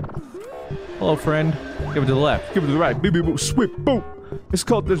 Hello, friend. Give it to the left. Give it to the right. Beep, beep, boop, sweep, boop. It's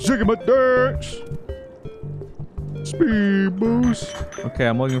called the Zigama dance. Speed boost. Okay,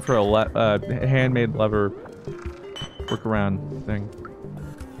 I'm looking for a handmade lever workaround thing.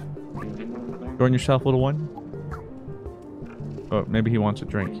 Join yourself, little one. Oh, maybe he wants a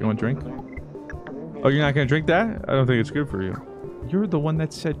drink. You want a drink? Oh, you're not gonna drink that? I don't think it's good for you. You're the one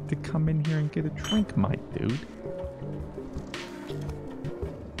that said to come in here and get a drink, my dude.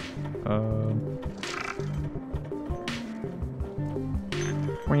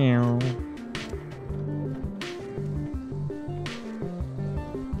 Meow.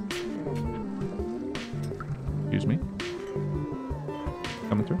 Excuse me.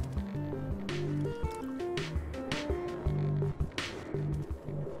 Coming through.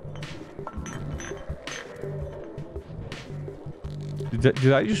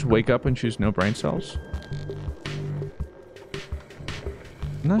 Did I just wake up and choose no brain cells?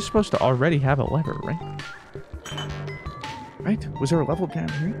 I'm not supposed to already have a lever, right? Right? Was there a level down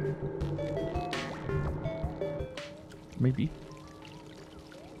here? Maybe.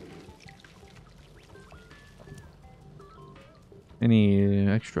 Any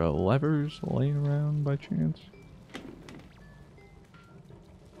extra levers laying around by chance?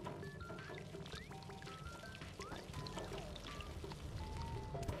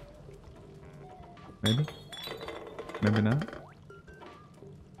 Maybe? Maybe not?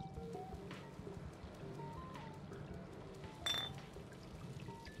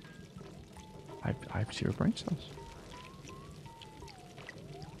 I have 0 brain cells.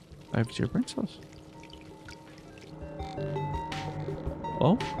 I have 0 brain cells.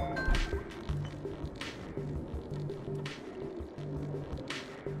 Oh?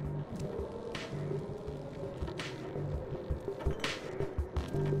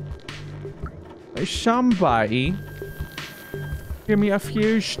 Hey, somebody give me a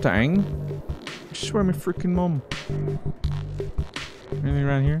fuse thing. I swear my freaking mum. Anything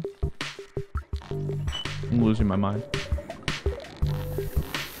around here? I'm losing my mind.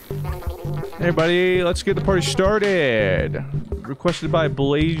 Hey everybody, let's get the party started. Requested by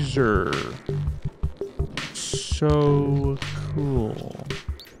Blazer. So cool.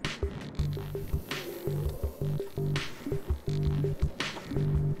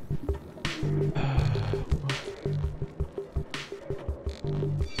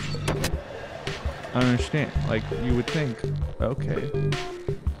 I don't understand. Like, you would think, okay,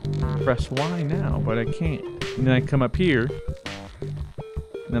 press Y now, but I can't. And then I come up here,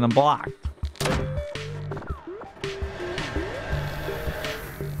 and then I'm blocked.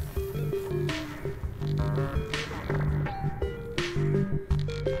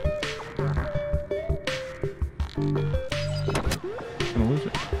 I'm gonna lose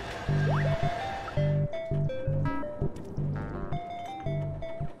it.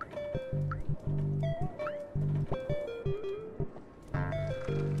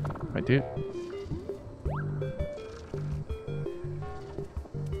 I did.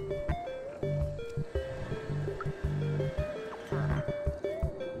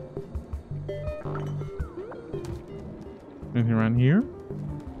 Anything around here?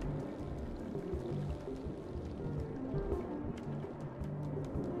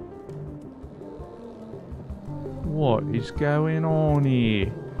 What is going on here?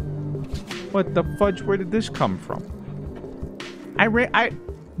 What the fudge? Where did this come from?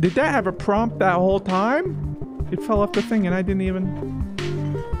 Did that have a prompt that whole time? It fell off the thing and I didn't even...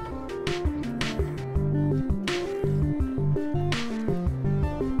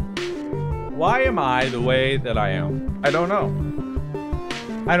 Why am I the way that I am? I don't know.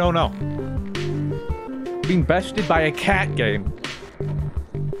 I don't know. Being bested by a cat game.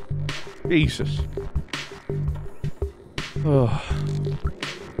 Jesus. Oh.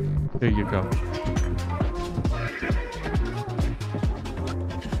 There you go.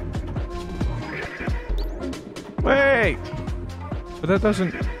 Wait! But that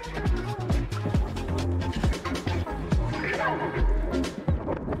doesn't...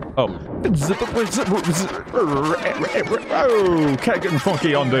 Oh. Oh, cat getting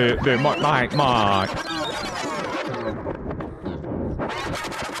funky on the mic.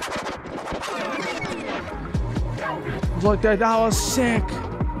 Look, that was sick.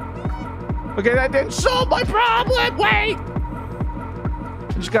 Okay, that didn't solve my problem. Wait!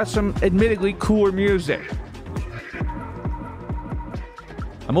 Just got some admittedly cooler music.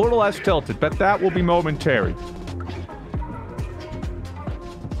 I'm a little less tilted, but that will be momentary.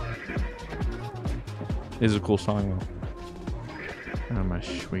 This is a cool song, though. Oh, my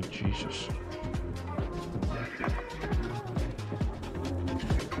sweet Jesus.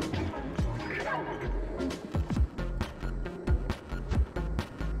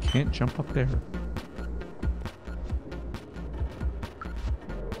 Can't jump up there.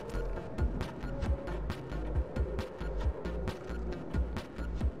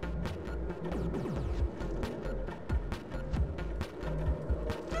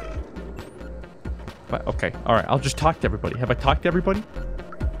 But, okay, all right. I'll just talk to everybody. Have I talked to everybody?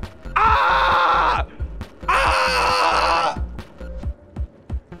 Ah! Ah!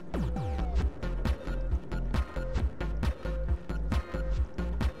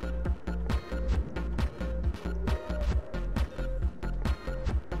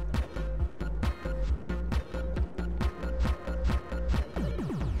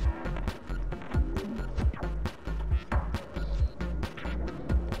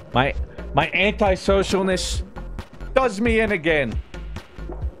 My antisocialness does me in again.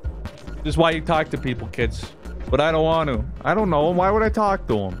 This is why you talk to people, kids. But I don't want to. I don't know him. Why would I talk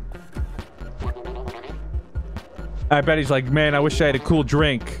to him? I bet he's like, man, I wish I had a cool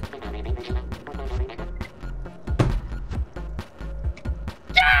drink.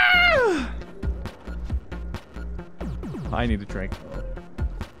 Yeah! I need a drink.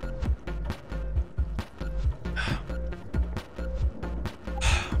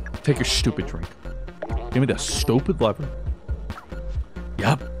 Take your stupid drink. Give me that stupid lever.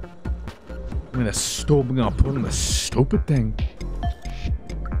 Yep. Give me that stupid. I'm gonna put in the stupid thing.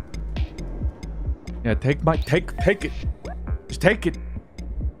 Yeah, take it. Just take it.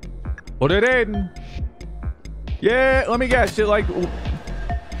 Put it in. Yeah, let me guess. It like.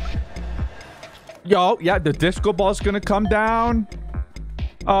 Yo, yeah, the disco ball's gonna come down.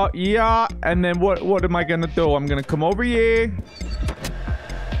 Yeah, and then what am I gonna do? I'm gonna come over here.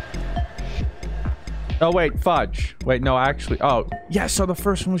 Oh, wait, fudge. Wait, no, actually. Oh, yeah, so the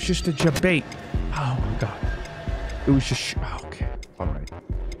first one was just a debate. Oh, my God. It was just... Oh, okay. All right.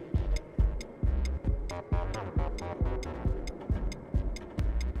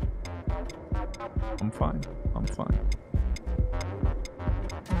 I'm fine. I'm fine.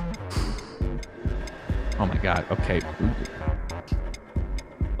 Oh, my God. Okay.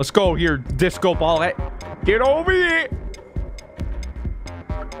 Let's go here, disco ball. Get over here.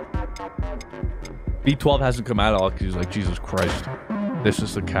 B12 hasn't come out at all because he's like, Jesus Christ. This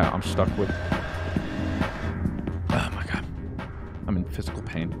is the cat I'm stuck with. Oh my God. I'm in physical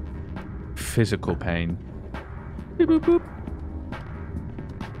pain. Physical pain. Beep boop boop.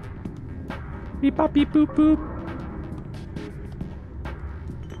 Beep bop beep boop boop.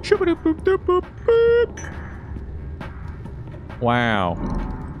 Shooba boop doop boop boop. Wow.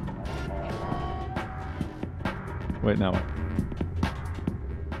 Wait, now what?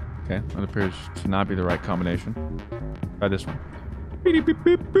 Okay, that appears to not be the right combination. Try this one. Beep, beep,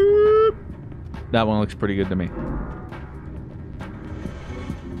 beep, beep. That one looks pretty good to me.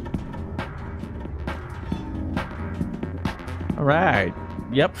 All right.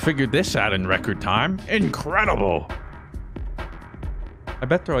 Yep, figured this out in record time. Incredible. I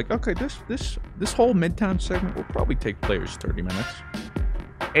bet they're like, okay, this whole Midtown segment will probably take players 30 minutes.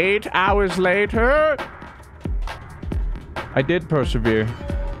 8 hours later. I did persevere.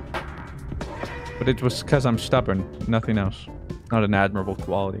 But it was because I'm stubborn. Nothing else. Not an admirable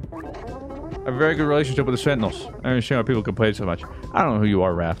quality. I have a very good relationship with the Sentinels. I understand why people complain so much. I don't know who you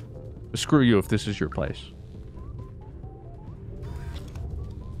are, Raph. But screw you if this is your place.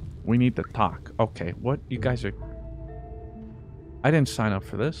 We need to talk. Okay, what? You guys are... I didn't sign up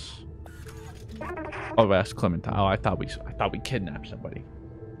for this. Oh, that's Clementine. Oh, I thought we kidnapped somebody.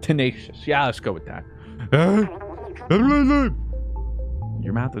 Tenacious. Yeah, let's go with that.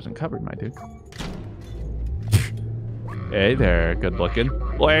 Your mouth isn't covered, my dude. Hey there, good looking.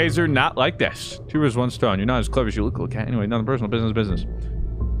 Laser, not like this. Two is one stone. You're not as clever as you look, little cat. Anyway, nothing personal, business.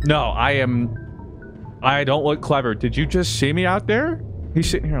 No, I don't look clever. Did you just see me out there? He's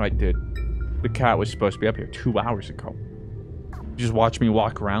sitting here like, dude, the cat was supposed to be up here 2 hours ago. You just watch me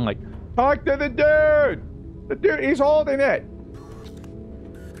walk around like, talk to the dude! The dude, he's holding it!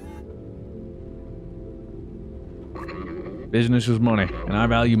 Business is money, and I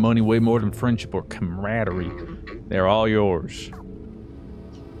value money way more than friendship or camaraderie. They're all yours.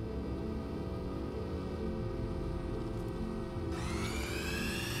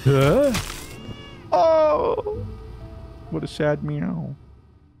 Huh? Oh! What a sad meow.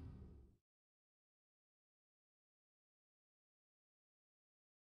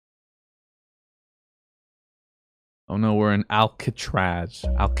 Oh no, we're in Alcatraz.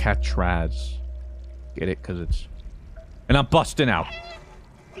 Alcatraz. Get it? Because it's... And I'm busting out.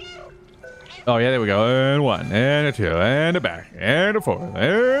 Oh, yeah, there we go. And 1, and a 2, and a back, and a 4,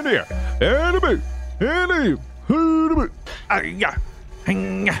 and a here, and a boot, and a you, and a boot.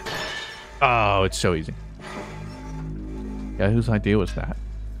 Oh, it's so easy. Yeah, whose idea was that?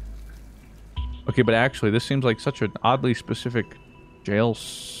 Okay, but actually, this seems like such an oddly specific jail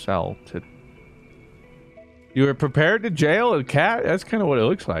cell to... You were prepared to jail a cat? That's kind of what it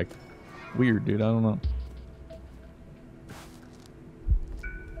looks like. Weird, dude. I don't know.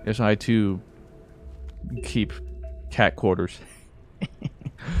 Yes, I too keep cat quarters.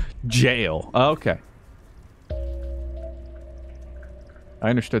 Jail. Okay. I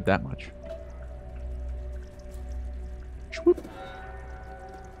understood that much. Swoop.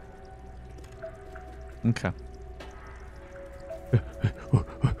 Okay.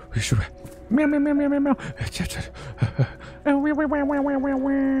 Meow, meow, meow, meow, meow, meow.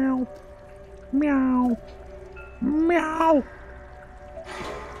 Meow. Meow.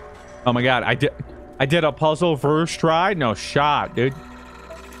 Oh my god, I did a puzzle first try? No shot, dude.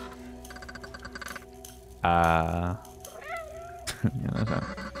 Yeah,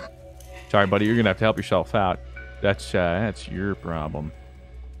 sorry, buddy, you're gonna have to help yourself out. That's your problem.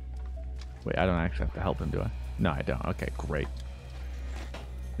 Wait, I don't actually have to help him, do I? No, I don't. Okay, great.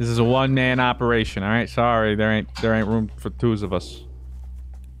 This is a one-man operation, alright? Sorry, there ain't room for twos of us.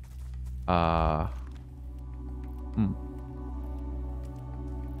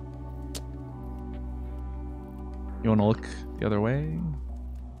 You wanna look the other way?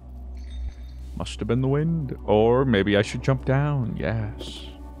 Must have been the wind. Or maybe I should jump down. Yes.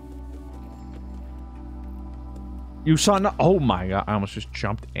 You saw no— oh my god, I almost just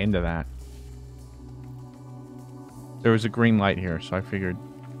jumped into that. There was a green light here, so I figured.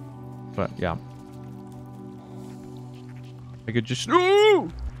 But yeah. I could just—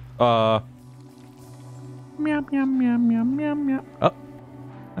 ooh! Meow, meow, meow, meow, meow, meow. Oh.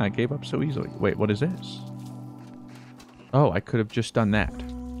 I gave up so easily. Wait, what is this? Oh, I could have just done that.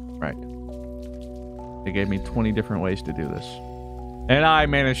 Right. They gave me 20 different ways to do this. And I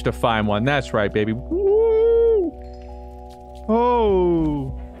managed to find one. That's right, baby. Woo!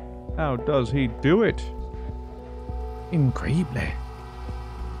 Oh! How does he do it? Incredible.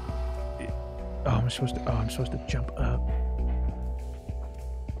 Oh, I'm supposed to jump up.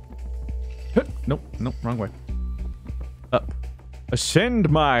 Nope, wrong way. Up. Ascend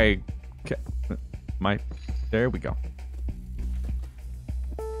my... There we go.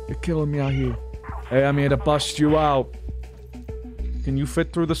 You're killing me out here. Hey, I'm here to bust you out. Can you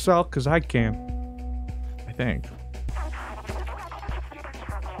fit through the cell? Because I can. I think.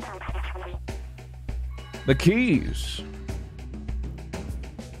 The keys.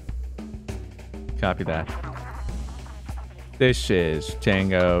 Copy that. This is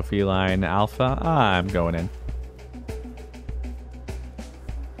Tango Feline Alpha. I'm going in.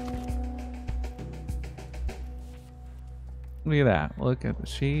 Look at that. Look at the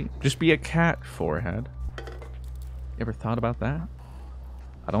sheet. Just be a cat forehead. You ever thought about that?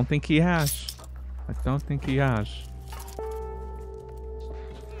 I don't think he has. I don't think he has.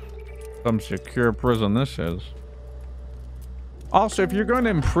 Some secure prison this is. Also, if you're going to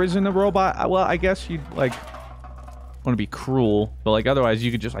imprison a robot, well, I guess you'd, like, want to be cruel. But, like, otherwise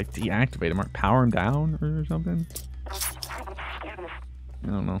you could just, like, deactivate him or power him down or something. I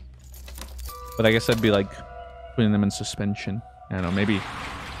don't know. But I guess that'd be, like, putting them in suspension. I don't know, maybe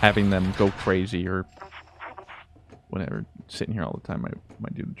having them go crazy or whatever. Sitting here all the time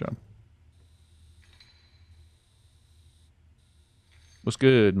might do the job. What's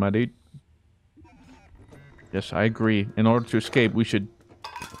good, my dude? Yes, I agree. In order to escape, we should...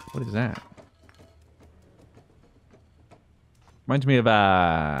 What is that? Reminds me of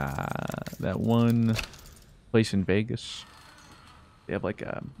that one place in Vegas. They have like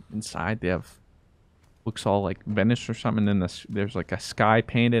inside they have looks all like Venice or something, and then there's like a sky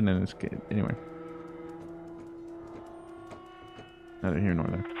painted, and it's good. Anyway, neither here nor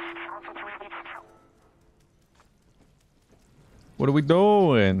there. What are we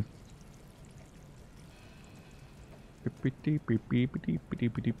doing? The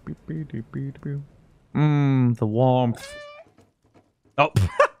warmth. Oh, I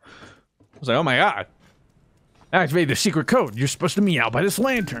was like, oh my god! Activate the secret code. You're supposed to meow by this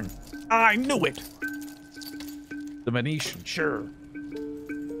lantern. I knew it. The Venetian, sure.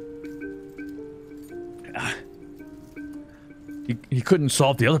 He couldn't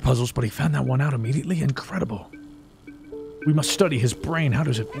solve the other puzzles, but he found that one out immediately. Incredible. We must study his brain. How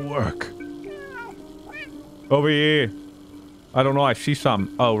does it work? Over here. I don't know. I see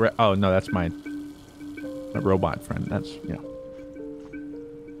something. Oh, oh no, that's my robot friend. That's, yeah.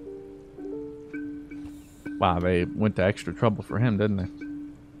 Wow, they went to extra trouble for him, didn't they?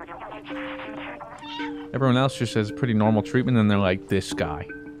 Everyone else just has pretty normal treatment, and they're like, this guy.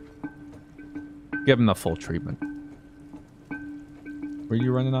 Give him the full treatment. Where are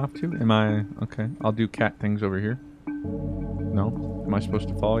you running off to? Am I... Okay, I'll do cat things over here. No? Am I supposed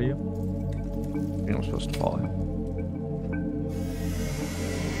to follow you? I think I'm supposed to follow you.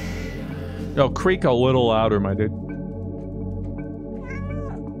 Yo, creak a little louder, my dude.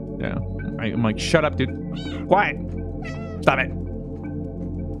 Yeah. I'm like, shut up, dude. Quiet. Stop it.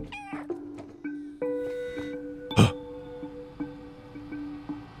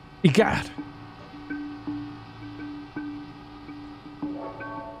 Egad!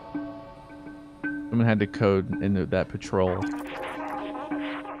 Someone had to code into that patrol.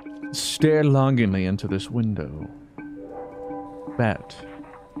 Stare longingly into this window. Bet.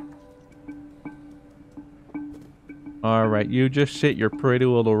 Alright, you just sit your pretty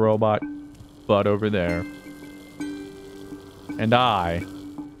little robot butt over there. And I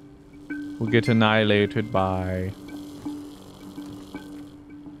will get annihilated by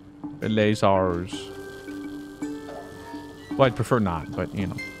the lasers. Well, I'd prefer not, but you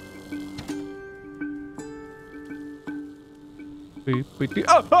know.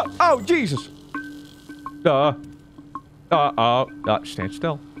 Oh, Jesus! Stand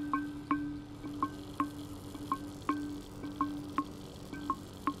still.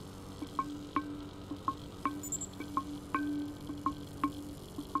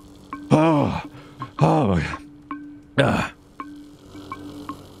 Oh my God.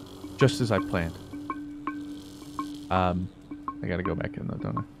 Just as I planned. I gotta go back in though,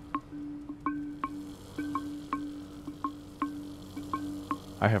 don't I?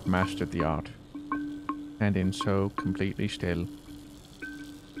 I have mastered the art. Standing so completely still.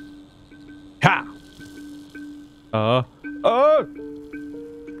 Ha!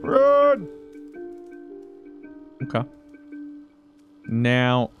 Run! Okay.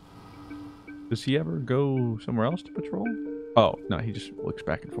 Now, does he ever go somewhere else to patrol? Oh, no, he just looks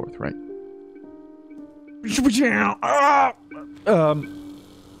back and forth, right?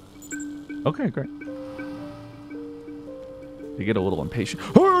 Okay, great. You get a little impatient.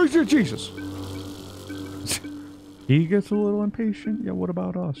 Oh, Jesus! He gets a little impatient. Yeah, what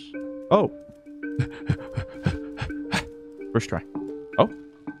about us? Oh. First try. Oh.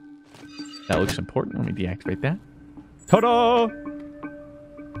 That looks important. Let me deactivate that. Ta-da!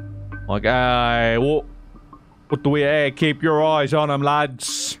 Like, what do we keep your eyes on him,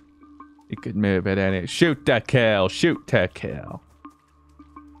 lads. You could move it, and shoot that kill. Shoot that kill.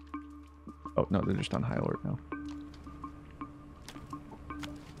 Oh, no, they're just on high alert now.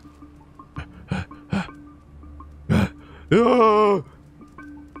 Oh,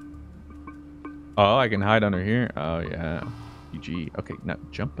 I can hide under here. Oh, yeah. GG. Okay, now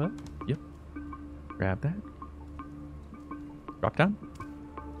jump up. Yep. Grab that. Drop down.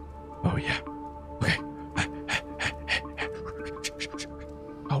 Oh, yeah. Okay.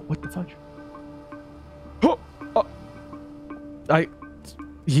 Oh, what the fudge? Oh!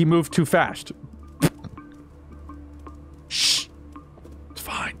 He moved too fast. Shh. It's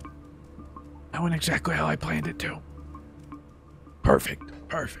fine. That went exactly how I planned it to. Perfect.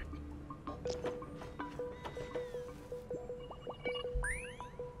 Perfect.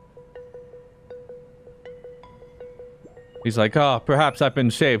 He's like, oh, perhaps I've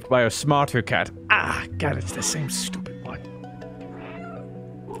been saved by a smarter cat. Ah, God, it's the same stupid one.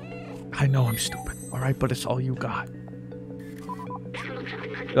 I know I'm stupid, alright, but it's all you got.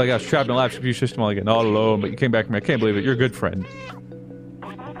 Like I was trapped in a lab computer system all again, all alone, but you came back to me. I can't believe it. You're a good friend.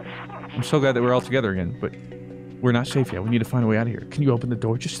 I'm so glad that we're all together again, but we're not safe yet. We need to find a way out of here. Can you open the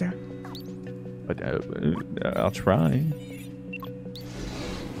door just there? But I'll try.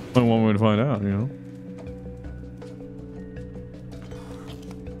 Only one way to find out, you know.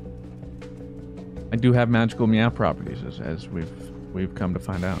 I do have magical meow properties, as we've come to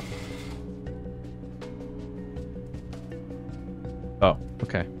find out. Oh,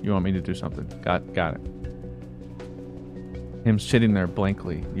 okay. You want me to do something? Got it. Him sitting there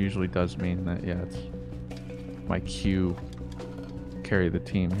blankly usually does mean that, yeah, it's my cue to carry the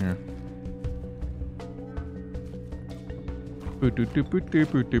team here.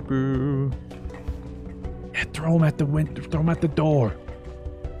 Yeah, throw him at the window. Throw him at the door.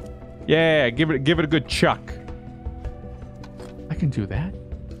 Yeah, give it a good chuck. I can do that.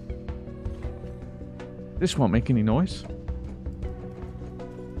 This won't make any noise.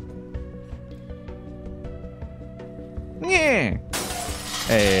 Yeah.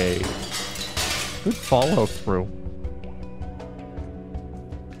 Hey. Good follow through.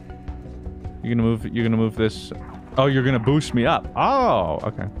 You're gonna move this. Oh, you're gonna boost me up. Oh,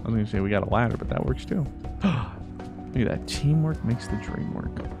 okay. I was gonna say we got a ladder, but that works too. Look at that. Teamwork makes the dream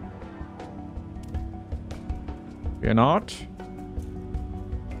work. You're not.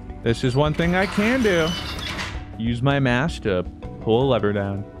 This is one thing I can do. Use my mash to pull a lever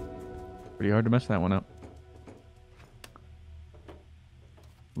down. Pretty hard to mess that one up.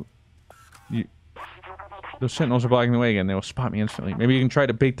 Those sentinels are blocking the way again. They will spot me instantly. Maybe you can try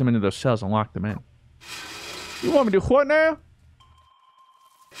to bait them into those cells and lock them in. You want me to do what now?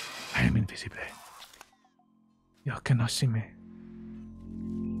 I am invisible. You cannot see me.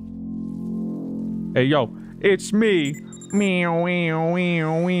 Hey, yo. It's me. Meow, meow,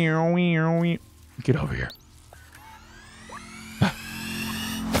 meow, meow, meow, meow. Get over here.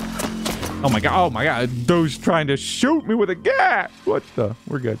 Oh my god, oh my god. Those trying to shoot me with a gat. What the?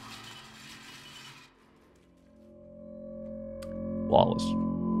 We're good. Flawless.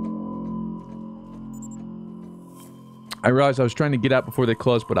 I realized I was trying to get out before they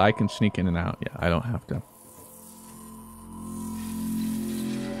closed, but I can sneak in and out. Yeah, I don't have to.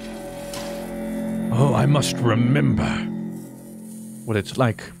 Oh, I must remember what it's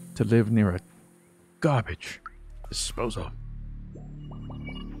like to live near a garbage disposal.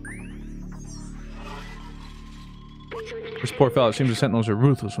 This poor fellow, it seems the Sentinels are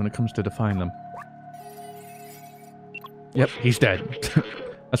ruthless when it comes to defying them. Yep, he's dead.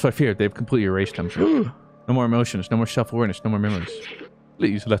 That's what I feared. They've completely erased him. No more emotions, no more self-awareness, no more memories.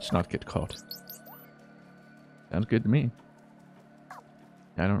 Please, let's not get caught. Sounds good to me.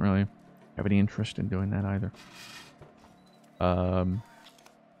 I don't really have any interest in doing that either. I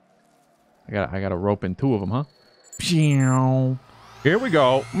got a rope in 2 of them, huh? Here we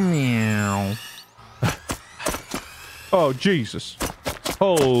go. Meow. Oh, Jesus.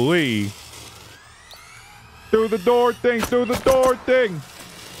 Holy. Do the door thing, do the door thing.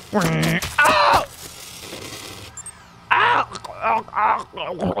 Ow! Ow!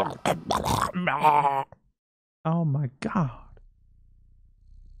 Oh my God.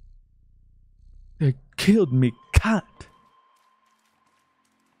 They killed me, cat.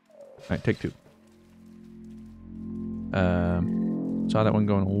 Alright, take 2. Saw that one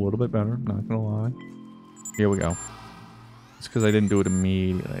going a little bit better, not gonna lie. Here we go. It's because I didn't do it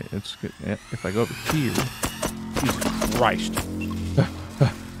immediately. It's good. If I go over here, Jesus Christ.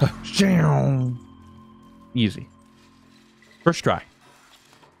 Easy. First try.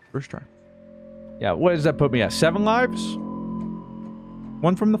 First try. Yeah, what does that put me at? 7 lives?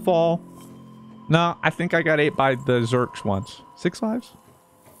 1 from the fall. No, I think I got 8 by the Zerks once. 6 lives?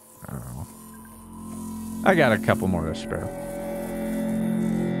 I don't know. I got a couple more to spare.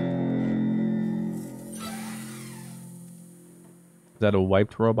 Is that a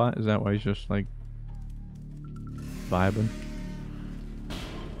wiped robot? Is that why he's just like vibing?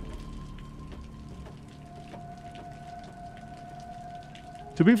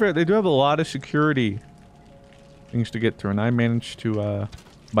 To be fair, they do have a lot of security things to get through, and I managed to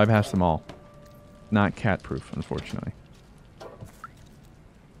bypass them all. Not cat-proof, unfortunately.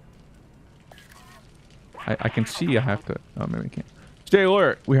 I can see I have to... Oh, maybe I can't. Stay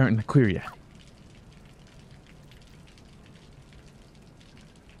alert! We aren't in the clear yet.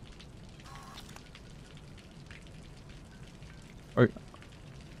 Are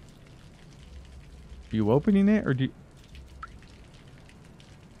you opening it, or do you...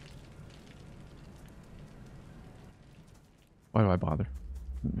 Why do I bother?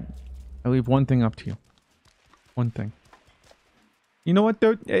 I leave one thing up to you. One thing. You know what,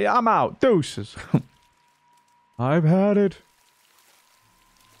 dude? Hey, I'm out. Deuces. I've had it.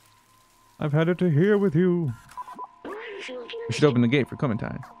 I've had it to here with you. We should open the gate for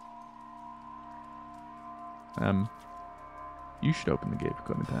Clementine. You should open the gate for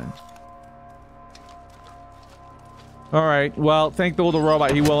Clementine. Alright, well, thank the little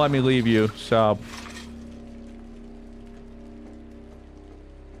robot. He will let me leave you, so...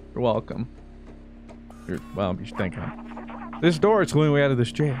 You're welcome. Well, you should thank him. This door is the only way out of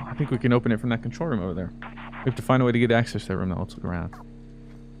this jail. I think we can open it from that control room over there. We have to find a way to get access to that room now. Let's look around.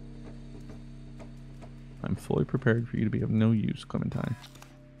 I'm fully prepared for you to be of no use, Clementine.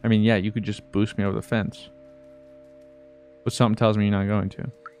 I mean, yeah, you could just boost me over the fence. But something tells me you're not going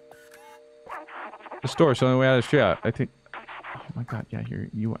to. This door is the only way out of this jail. I think... Oh my god, yeah,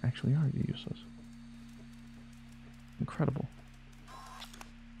 you actually are useless. Incredible.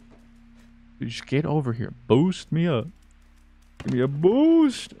 Just get over here. Boost me up. Give me a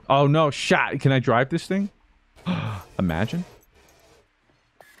boost. Oh no, shot. Can I drive this thing? Imagine.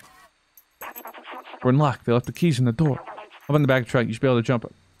 We're unlocked. They left the keys in the door. Up on the back of the truck. You should be able to jump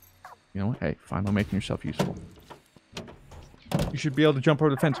up. You know what? Hey, fine. I'm making yourself useful. You should be able to jump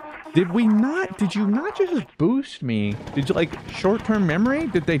over the fence. Did we not? Did you not just boost me? Did you, like, short-term memory?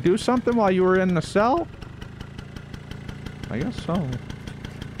 Did they do something while you were in the cell? I guess so.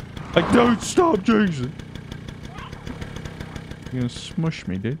 Like, don't stop, Jason. You're gonna smush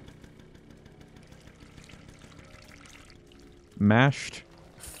me, dude. Mashed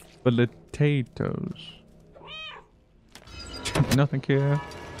potatoes. Nothing here.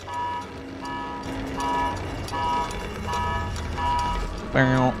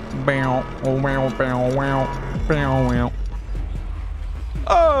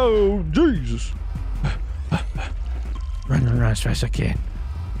 Oh, Jesus. Run as fast as I can.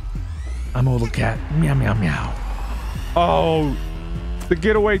 I'm a little cat. Meow, meow, meow. Oh, the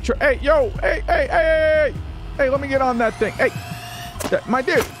getaway truck. Hey, yo. Hey. Hey, let me get on that thing. Hey, my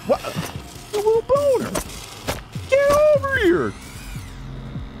dude. What? A little boner. Get over here.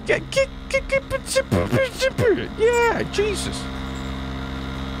 Get. Yeah, Jesus.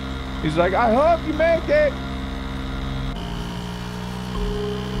 He's like, I hope you make it.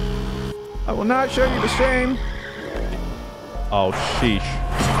 I will not show you the same. Oh, sheesh.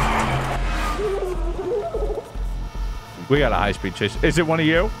 We got a high-speed chase. Is it one of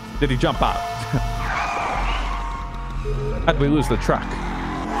you? Did he jump out? How'd we lose the truck?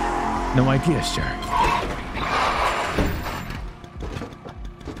 No idea, sir.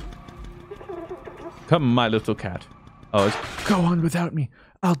 Come, my little cat. Oh, go on without me.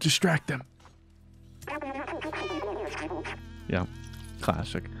 I'll distract them. Yeah,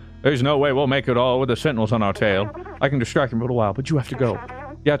 classic. There's no way we'll make it all with the sentinels on our tail. I can distract them for a while, but you have to go.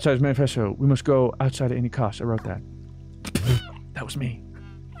 The outside's manifesto. We must go outside at any cost. I wrote that. That was me.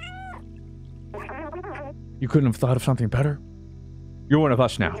 You couldn't have thought of something better? You're one of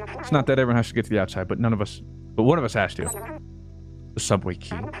us now. It's not that everyone has to get to the outside, but one of us has to. The subway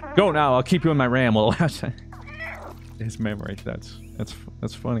key. Go now. I'll keep you in my RAM while outside. His memory. That's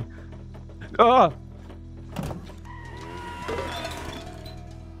funny. Ah!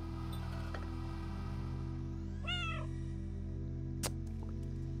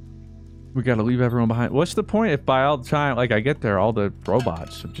 We gotta leave everyone behind. What's the point if by all the time, like, I get there, all the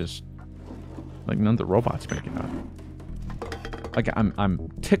robots have just... Like, none of the robots make it out. Like, I'm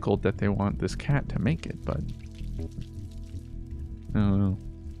tickled that they want this cat to make it, but... I don't know.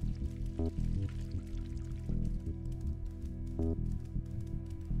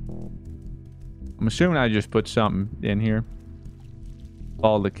 I'm assuming I just put something in here.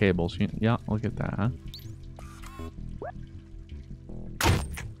 All the cables. Yeah, look at that, huh?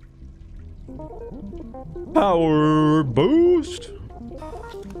 Power boost.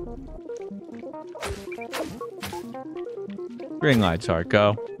 Green lights are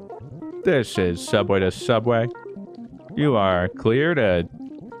go. This is subway to subway. You are clear to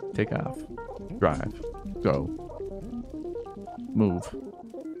take off. Drive. Go. Move.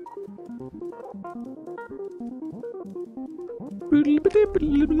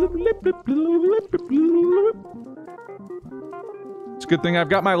 It's a good thing I've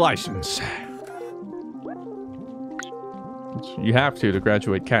got my license. You have to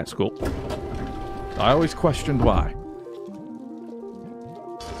graduate cat school. I always questioned why.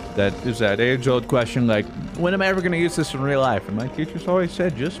 That is that age-old question, like, when am I ever going to use this in real life? And my teachers always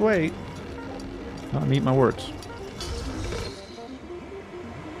said, just wait. I'll eat my words.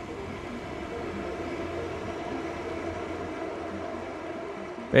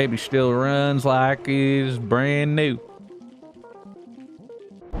 Baby still runs like he's brand new.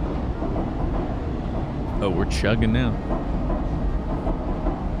 Oh, we're chugging now.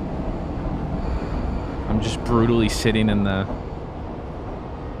 I'm just brutally sitting in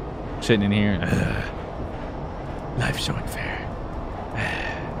here. Life's so unfair.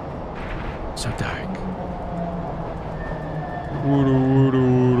 So dark.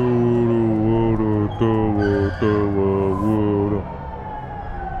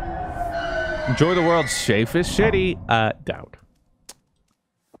 Enjoy the world's safest city. Doubt.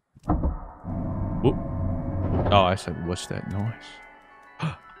 Whoop. Oh, I said, what's that noise?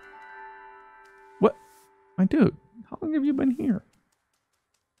 What? My dude, how long have you been here?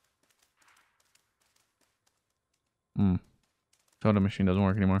 Soda machine doesn't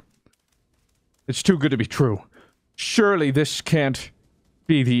work anymore. It's too good to be true. Surely this can't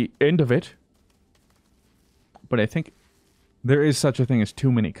be the end of it. But I think there is such a thing as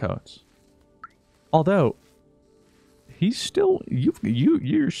too many codes. Although, he's still... You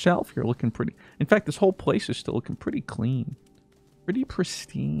yourself, you're looking pretty... In fact, this whole place is still looking pretty clean. Pretty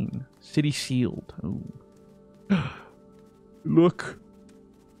pristine. City sealed. Oh. Look.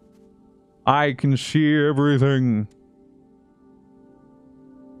 I can see everything.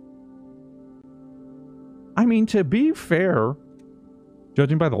 I mean, to be fair,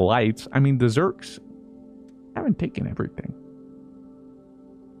 judging by the lights, I mean, the Zerks haven't taken everything.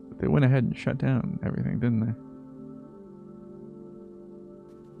 But they went ahead and shut down everything, didn't they?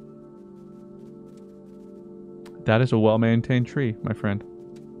 That is a well-maintained tree, my friend.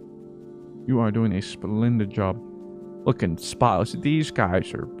 You are doing a splendid job. Looking spotless. These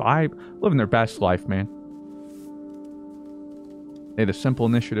guys are living their best life, man. They had a simple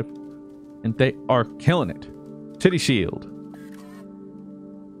initiative, and they are killing it. City sealed.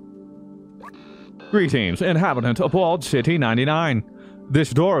 Greetings, inhabitant of Walled City 99.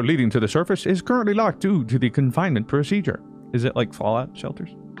 This door leading to the surface is currently locked due to the confinement procedure. Is it like Fallout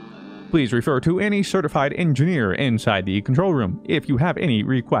shelters? Please refer to any certified engineer inside the control room if you have any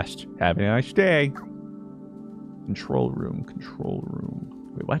requests. Have a nice day. Control room, control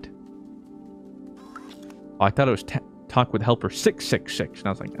room. Wait, what? Oh, I thought it was talk with helper 666. And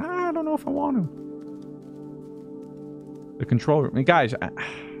I was like, I don't know if I want to. The control room. I mean, guys,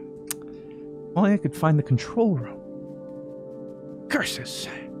 only I could find the control room. Curses.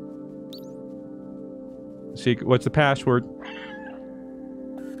 Secret. What's the password?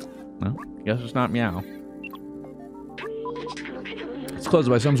 No, guess it's not meow. It's closed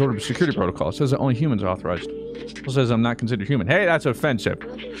by some sort of security protocol. It says that only humans are authorized. It says I'm not considered human. Hey, that's offensive.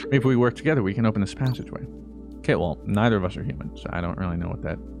 Maybe if we work together, we can open this passageway. Okay, well, neither of us are human, so I don't really know what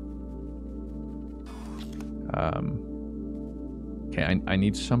that... Okay, I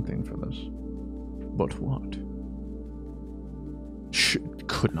need something for this. But what?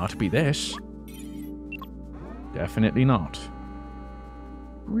 Could not be this. Definitely not.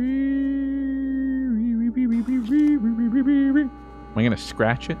 Am I gonna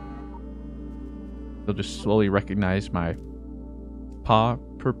scratch it? They'll just slowly recognize my paw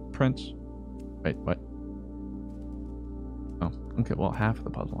prints. Wait, what? Oh, okay, well, half of the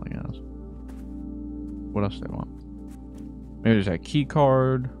puzzle, I guess. What else do they want? Maybe there's that key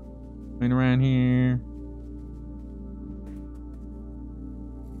card laying around here.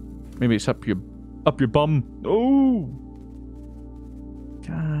 Maybe it's up your bum. Oh!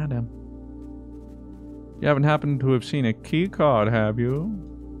 Got him. You haven't happened to have seen a key card, have you?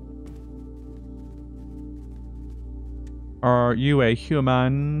 Are you a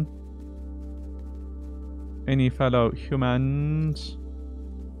human? Any fellow humans?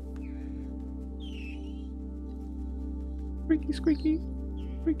 Squeaky, squeaky.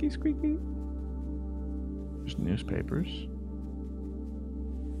 Squeaky, squeaky. There's newspapers.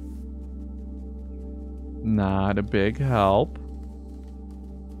 Not a big help.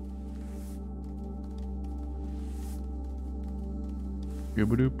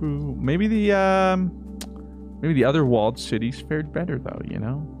 Maybe the other walled cities fared better though, you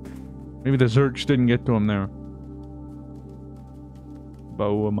know? Maybe the Zergs didn't get to them there.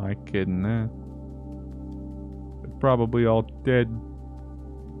 Bo, am I kidding, eh? They're probably all dead.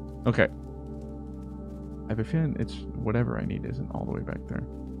 Okay. I have a feeling it's whatever I need isn't all the way back there.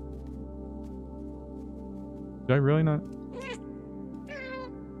 Did I really not?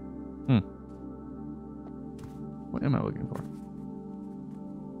 What am I looking for?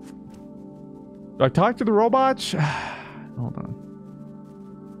 Do I talk to the robots? Hold on.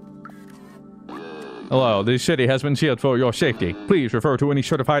 Hello, this city has been sealed for your safety. Please refer to any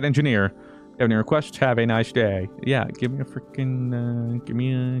certified engineer. If you have any requests, have a nice day. Yeah, give me a freaking, give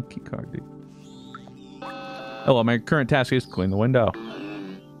me a key card, dude. Hello, my current task is to clean the window.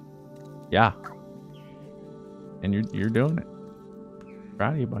 Yeah. And you're doing it.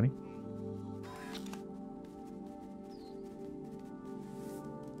 Proud of you, buddy.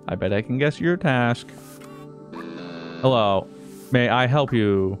 I bet I can guess your task. Hello. May I help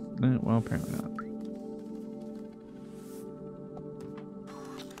you? Well, apparently not.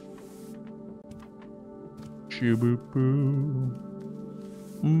 I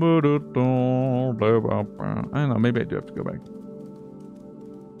don't know. Maybe I do have to go back.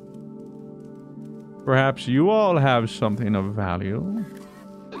 Perhaps you all have something of value.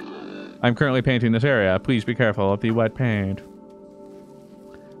 I'm currently painting this area. Please be careful of the wet paint.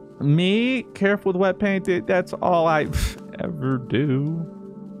 Me? Careful with wet paint? That's all I ever do.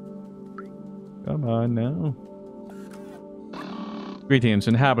 Come on now. Greetings,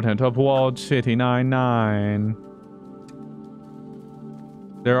 inhabitant of Walled City 99.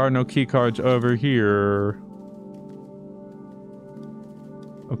 There are no keycards over here.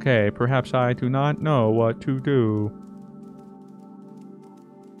 Okay, perhaps I do not know what to do.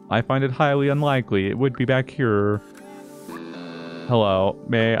 I find it highly unlikely it would be back here. Hello,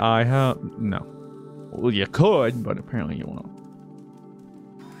 may I help? No. Well, you could, but apparently you won't.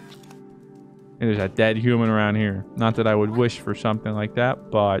 And there's a dead human around here. Not that I would wish for something like that,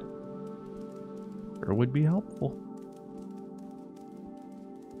 but it would be helpful.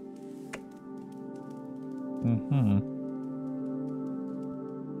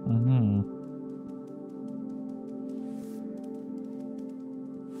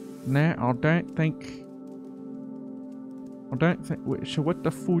 Nah, I don't think... Wait, so what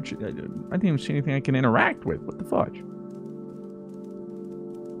the fudge? I didn't even see anything I can interact with. What the fudge?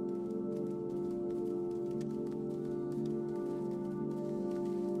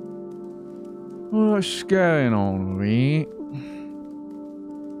 What's going on, Rick?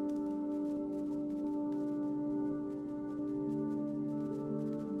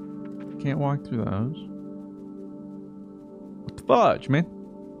 Can't walk through those. What the fudge, man?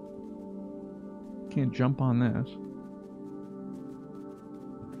 can't jump on this.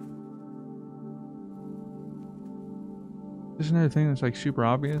 This is another thing that's like super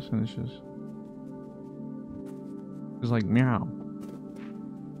obvious, and it's just like meow,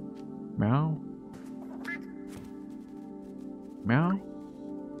 meow, meow,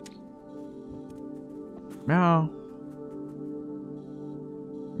 meow,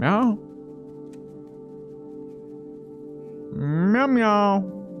 meow, meow, meow.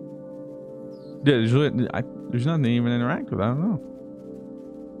 Yeah, there's nothing to even interact with. I don't know.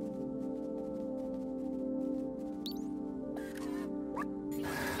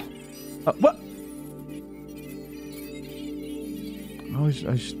 What?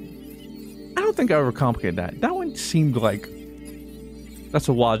 I don't think I overcomplicated that. That one seemed like that's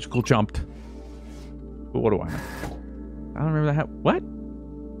a logical jump. But what do I know? I don't remember that. What?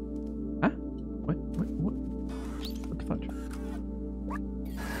 Huh? What? What the fudge?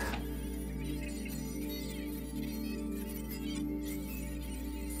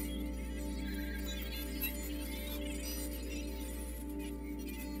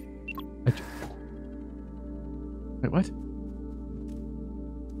 Wait, what?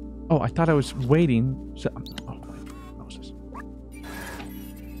 Oh, I thought I was waiting. So, oh, what was this?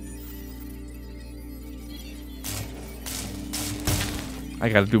 I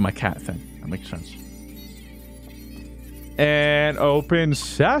gotta do my cat thing. That makes sense. And open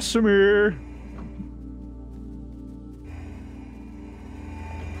sesame.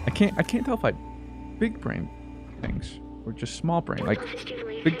 I can't tell if I big brain things or just small brain. Like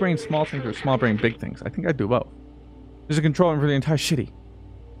big brain small things or small brain big things. I think I do both. There's a control room for the entire city.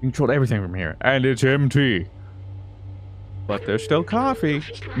 You controlled everything from here. And it's empty. But there's still coffee. I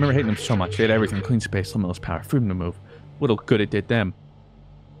remember hating them so much. They had everything. Clean space, limitless power, freedom to move. Little good it did them.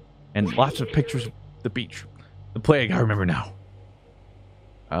 And lots of pictures of the beach. The plague, I remember now.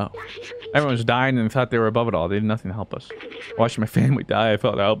 Oh. Everyone was dying and thought they were above it all. They did nothing to help us. Watching my family die, I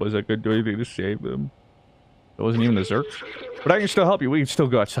felt helpless. I couldn't do anything to save them. It wasn't even the Zerks. But I can still help you. We can still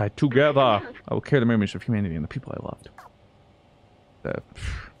go outside together. I will carry the memories of humanity and the people I loved. A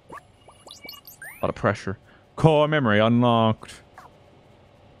lot of pressure. Core memory unlocked.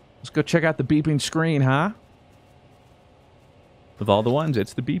 Let's go check out the beeping screen, huh? Of all the ones,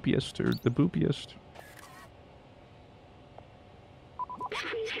 it's the beepiest or the boopiest.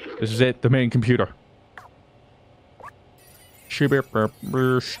 This is it, the main computer.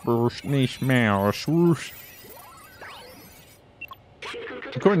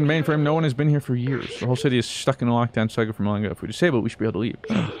 According to the mainframe, no one has been here for years. The whole city is stuck in a lockdown cycle from long ago. If we disable it, we should be able to leave.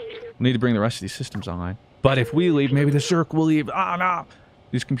 We'll need to bring the rest of these systems online. But if we leave, maybe the Zerk will leave. Ah, no!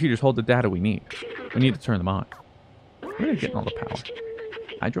 These computers hold the data we need. We need to turn them on. Where are they getting all the power?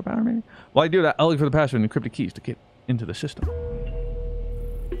 Hydropower, maybe? While I do that, I'll look for the password and encrypted keys to get into the system.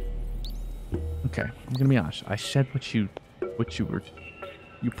 Okay, I'm gonna be honest. I said what you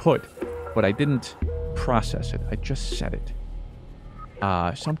put, but I didn't process it. I just said it.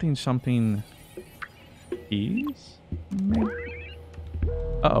 Something keys? Maybe?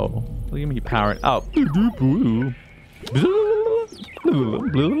 Uh-oh. Look at me power it up. I don't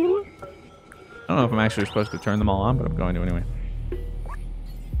know if I'm actually supposed to turn them all on, but I'm going to anyway.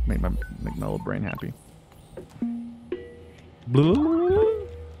 Make my little brain happy.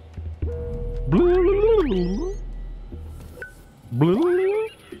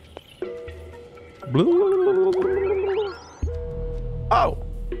 Oh!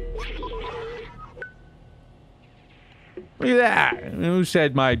 Look at that! Who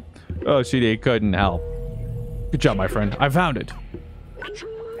said my OCD couldn't help? Good job, my friend. I found it.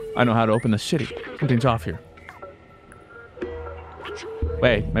 I know how to open the city. Something's off here.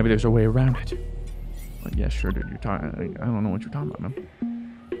 Wait, maybe there's a way around it. Well, yeah, sure, dude. I don't know what you're talking about, man.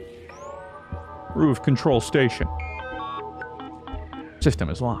 Roof control station. System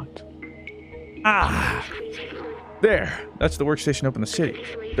is locked. Ah! There. That's the workstation to open the city.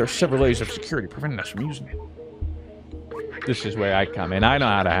 There are several layers of security preventing us from using it. This is where I come in. I know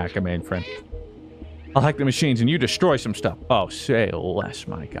how to hack a mainframe. I'll hack the machines and you destroy some stuff. Oh, say less,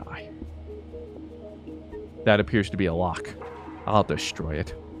 my guy. That appears to be a lock. I'll destroy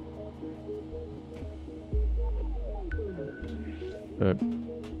it.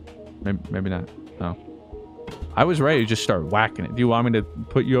 Maybe not. No. I was ready to just start whacking it. Do you want me to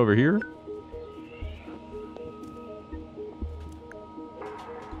put you over here?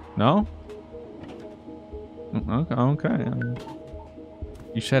 No? Okay.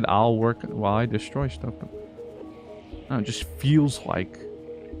 You said I'll work while I destroy stuff, but no, it just feels like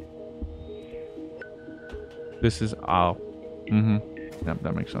this is I'll. Yep,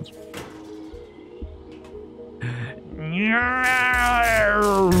 that makes sense.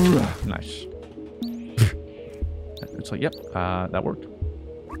 Nice. cancel. Yep, that worked.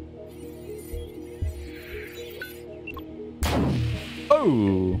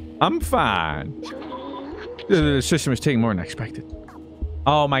 Oh, I'm fine. The system is taking more than expected.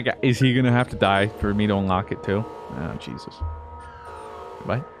 Oh my god, is he gonna have to die for me to unlock it too? Oh, Jesus.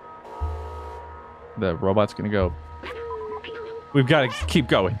 Goodbye. The robot's gonna go. We've got to keep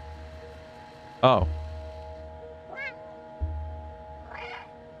going. Oh.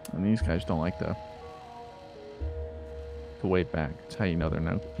 And these guys don't like to wait back. That's how you know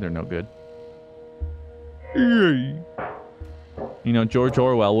they're no good. You know, George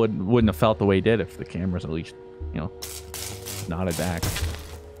Orwell wouldn't have felt the way he did if the cameras at least, you know, nodded back.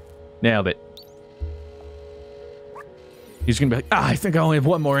 Nailed it. He's gonna be like, I think I only have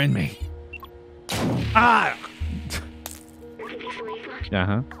one more in me. Ah!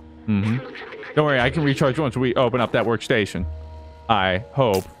 Uh-huh. Mm-hmm. Don't worry, I can recharge once we open up that workstation. I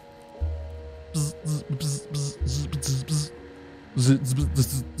hope.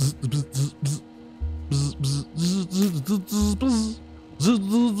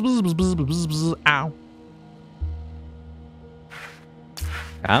 Ow.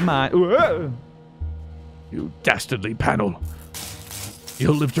 Come on. Whoa. You dastardly panel.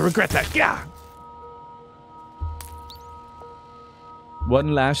 You'll live to regret that. Yeah.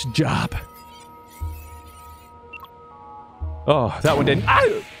 One last job. Oh, that one didn't.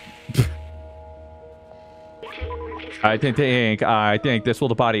 I think this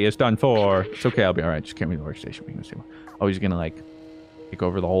little body is done for. It's okay, I'll be alright. Just carry me to the workstation. We can see. Oh, he's gonna like take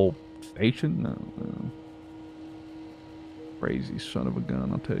over the whole station? No. Crazy son of a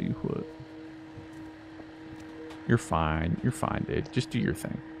gun, I'll tell you what. You're fine. You're fine, dude. Just do your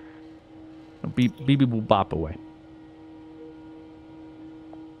thing. Beep will bop away.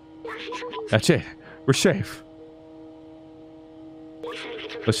 That's it. We're safe.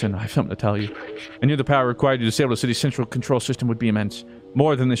 Listen, I have something to tell you. I knew the power required to disable the city's central control system would be immense.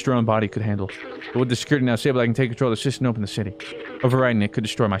 More than this drone body could handle. But with the security now disabled, I can take control of the system and open the city. Overriding it could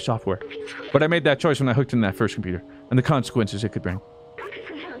destroy my software. But I made that choice when I hooked in that first computer, and the consequences it could bring.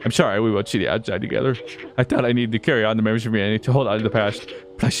 I'm sorry we won't see the outside together. I thought I needed to carry on the memories of humanity to hold on to the past,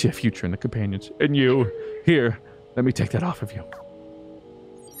 but I see a future in the companions. And you, here, let me take that off of you.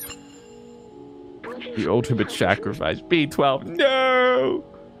 The ultimate sacrifice. B12, no!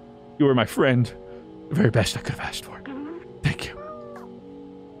 You were my friend. The very best I could have asked for. Thank you.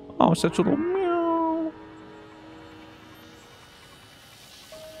 Oh, such a little meow.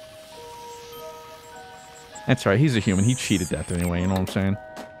 That's right, he's a human. He cheated death anyway, you know what I'm saying?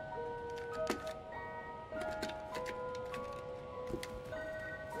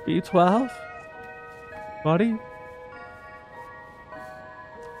 B12? Buddy?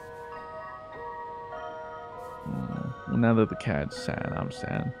 Well, now that the cat's sad, I'm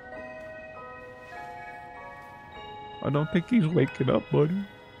sad. I don't think he's waking up, buddy.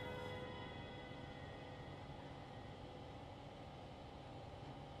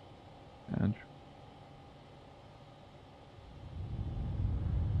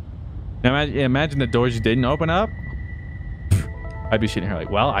 Now imagine the doors didn't open up. I'd be sitting here like,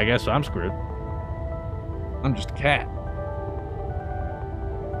 well, I guess I'm screwed. I'm just a cat.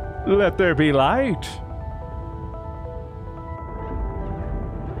 Let there be light.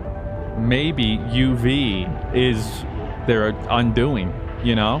 Maybe UV is their undoing,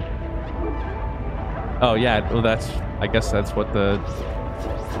 you know? Oh yeah, well I guess that's what the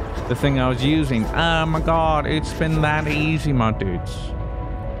thing I was using. Oh my god, it's been that easy, my dudes.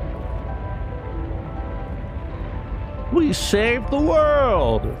 We saved the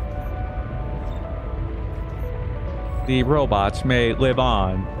world! The robots may live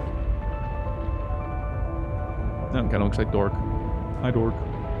on. That kind of looks like Dork. Hi, Dork.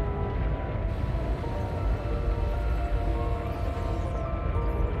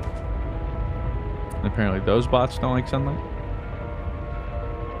 And apparently those bots don't like sunlight.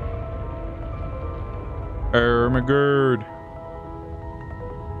 Ermagerd.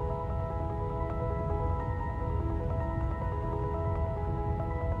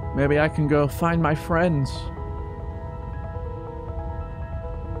 Maybe I can go find my friends.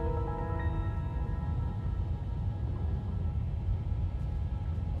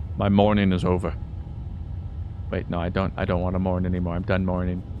 My mourning is over. Wait, no, I don't want to mourn anymore. I'm done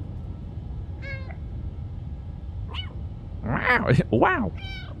mourning. Wow. Wow.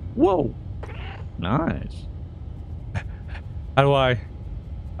 Whoa. Nice. I'll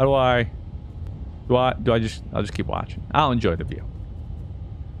just keep watching. I'll enjoy the view.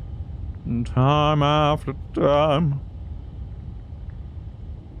 Time after time.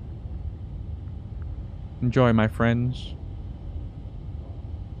 Enjoy, my friends.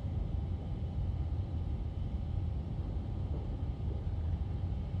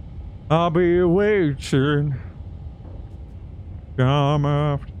 I'll be waiting. Time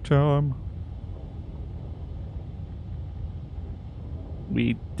after time.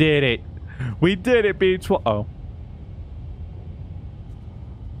 We did it. We did it, Beats. Oh.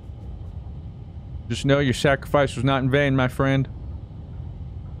 Just know your sacrifice was not in vain, my friend.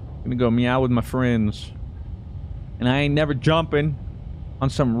 I'm gonna go meow with my friends. And I ain't never jumping on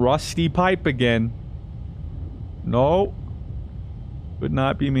some rusty pipe again. No. Would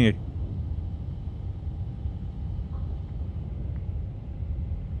not be me.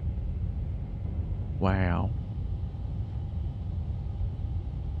 Wow.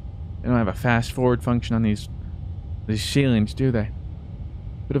 They don't have a fast forward function on these ceilings, do they?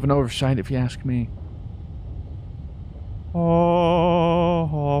 Bit of an oversight if you ask me.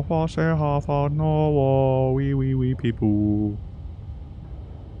 Oh, no, we people.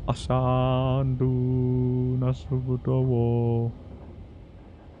 Asandu nasubutowo.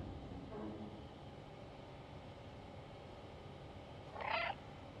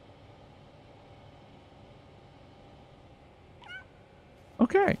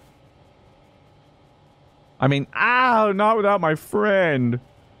 Okay. I mean, ow, not without my friend.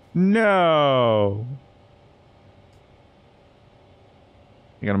 No.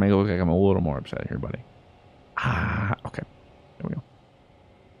 You gotta make it look like I'm a little more upset here, buddy. Ah, okay. There we go.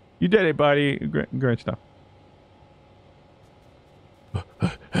 You did it, buddy. Great stuff.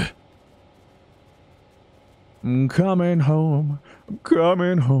 I'm coming home. I'm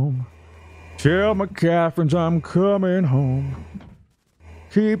coming home. Tell my Catherines I'm coming home.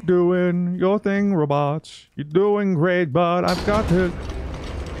 Keep doing your thing, robots. You're doing great, but I've got to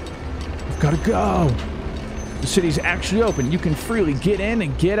go. The city's actually open. You can freely get in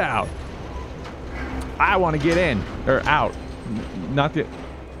and get out. I want to get in or out. Not the.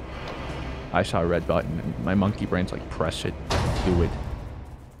 I saw a red button and my monkey brain's like, press it, do it.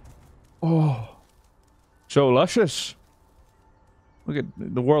 Oh, so luscious. Look at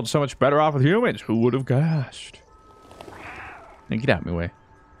the world's so much better off with humans. Who would have guessed? Now get out of my way.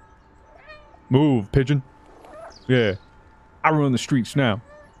 Move, pigeon. Yeah. I run the streets now.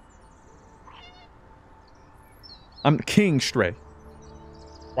 I'm the king, Stray.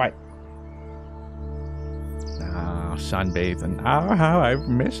 Right. Ah, sunbathing. Ah, how I've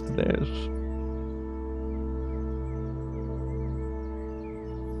missed this.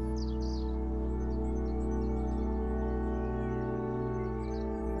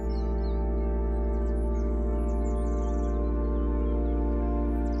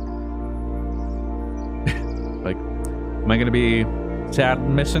 Like, am I gonna be sad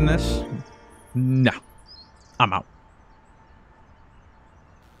missing this? No. I'm out.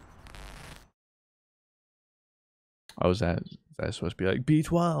 Oh, is that supposed to be like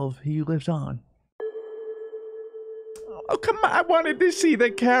B12? He lives on. Oh, come on. I wanted to see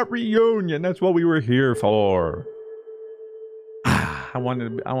the cat reunion. That's what we were here for. I want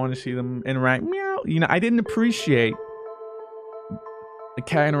to see them interact. Meow. You know, I didn't appreciate the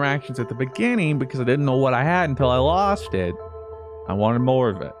cat interactions at the beginning because I didn't know what I had until I lost it. I wanted more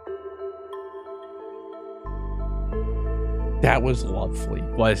of it. That was lovely,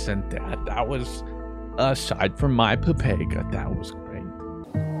 wasn't that? That was, aside from my Pepega, that was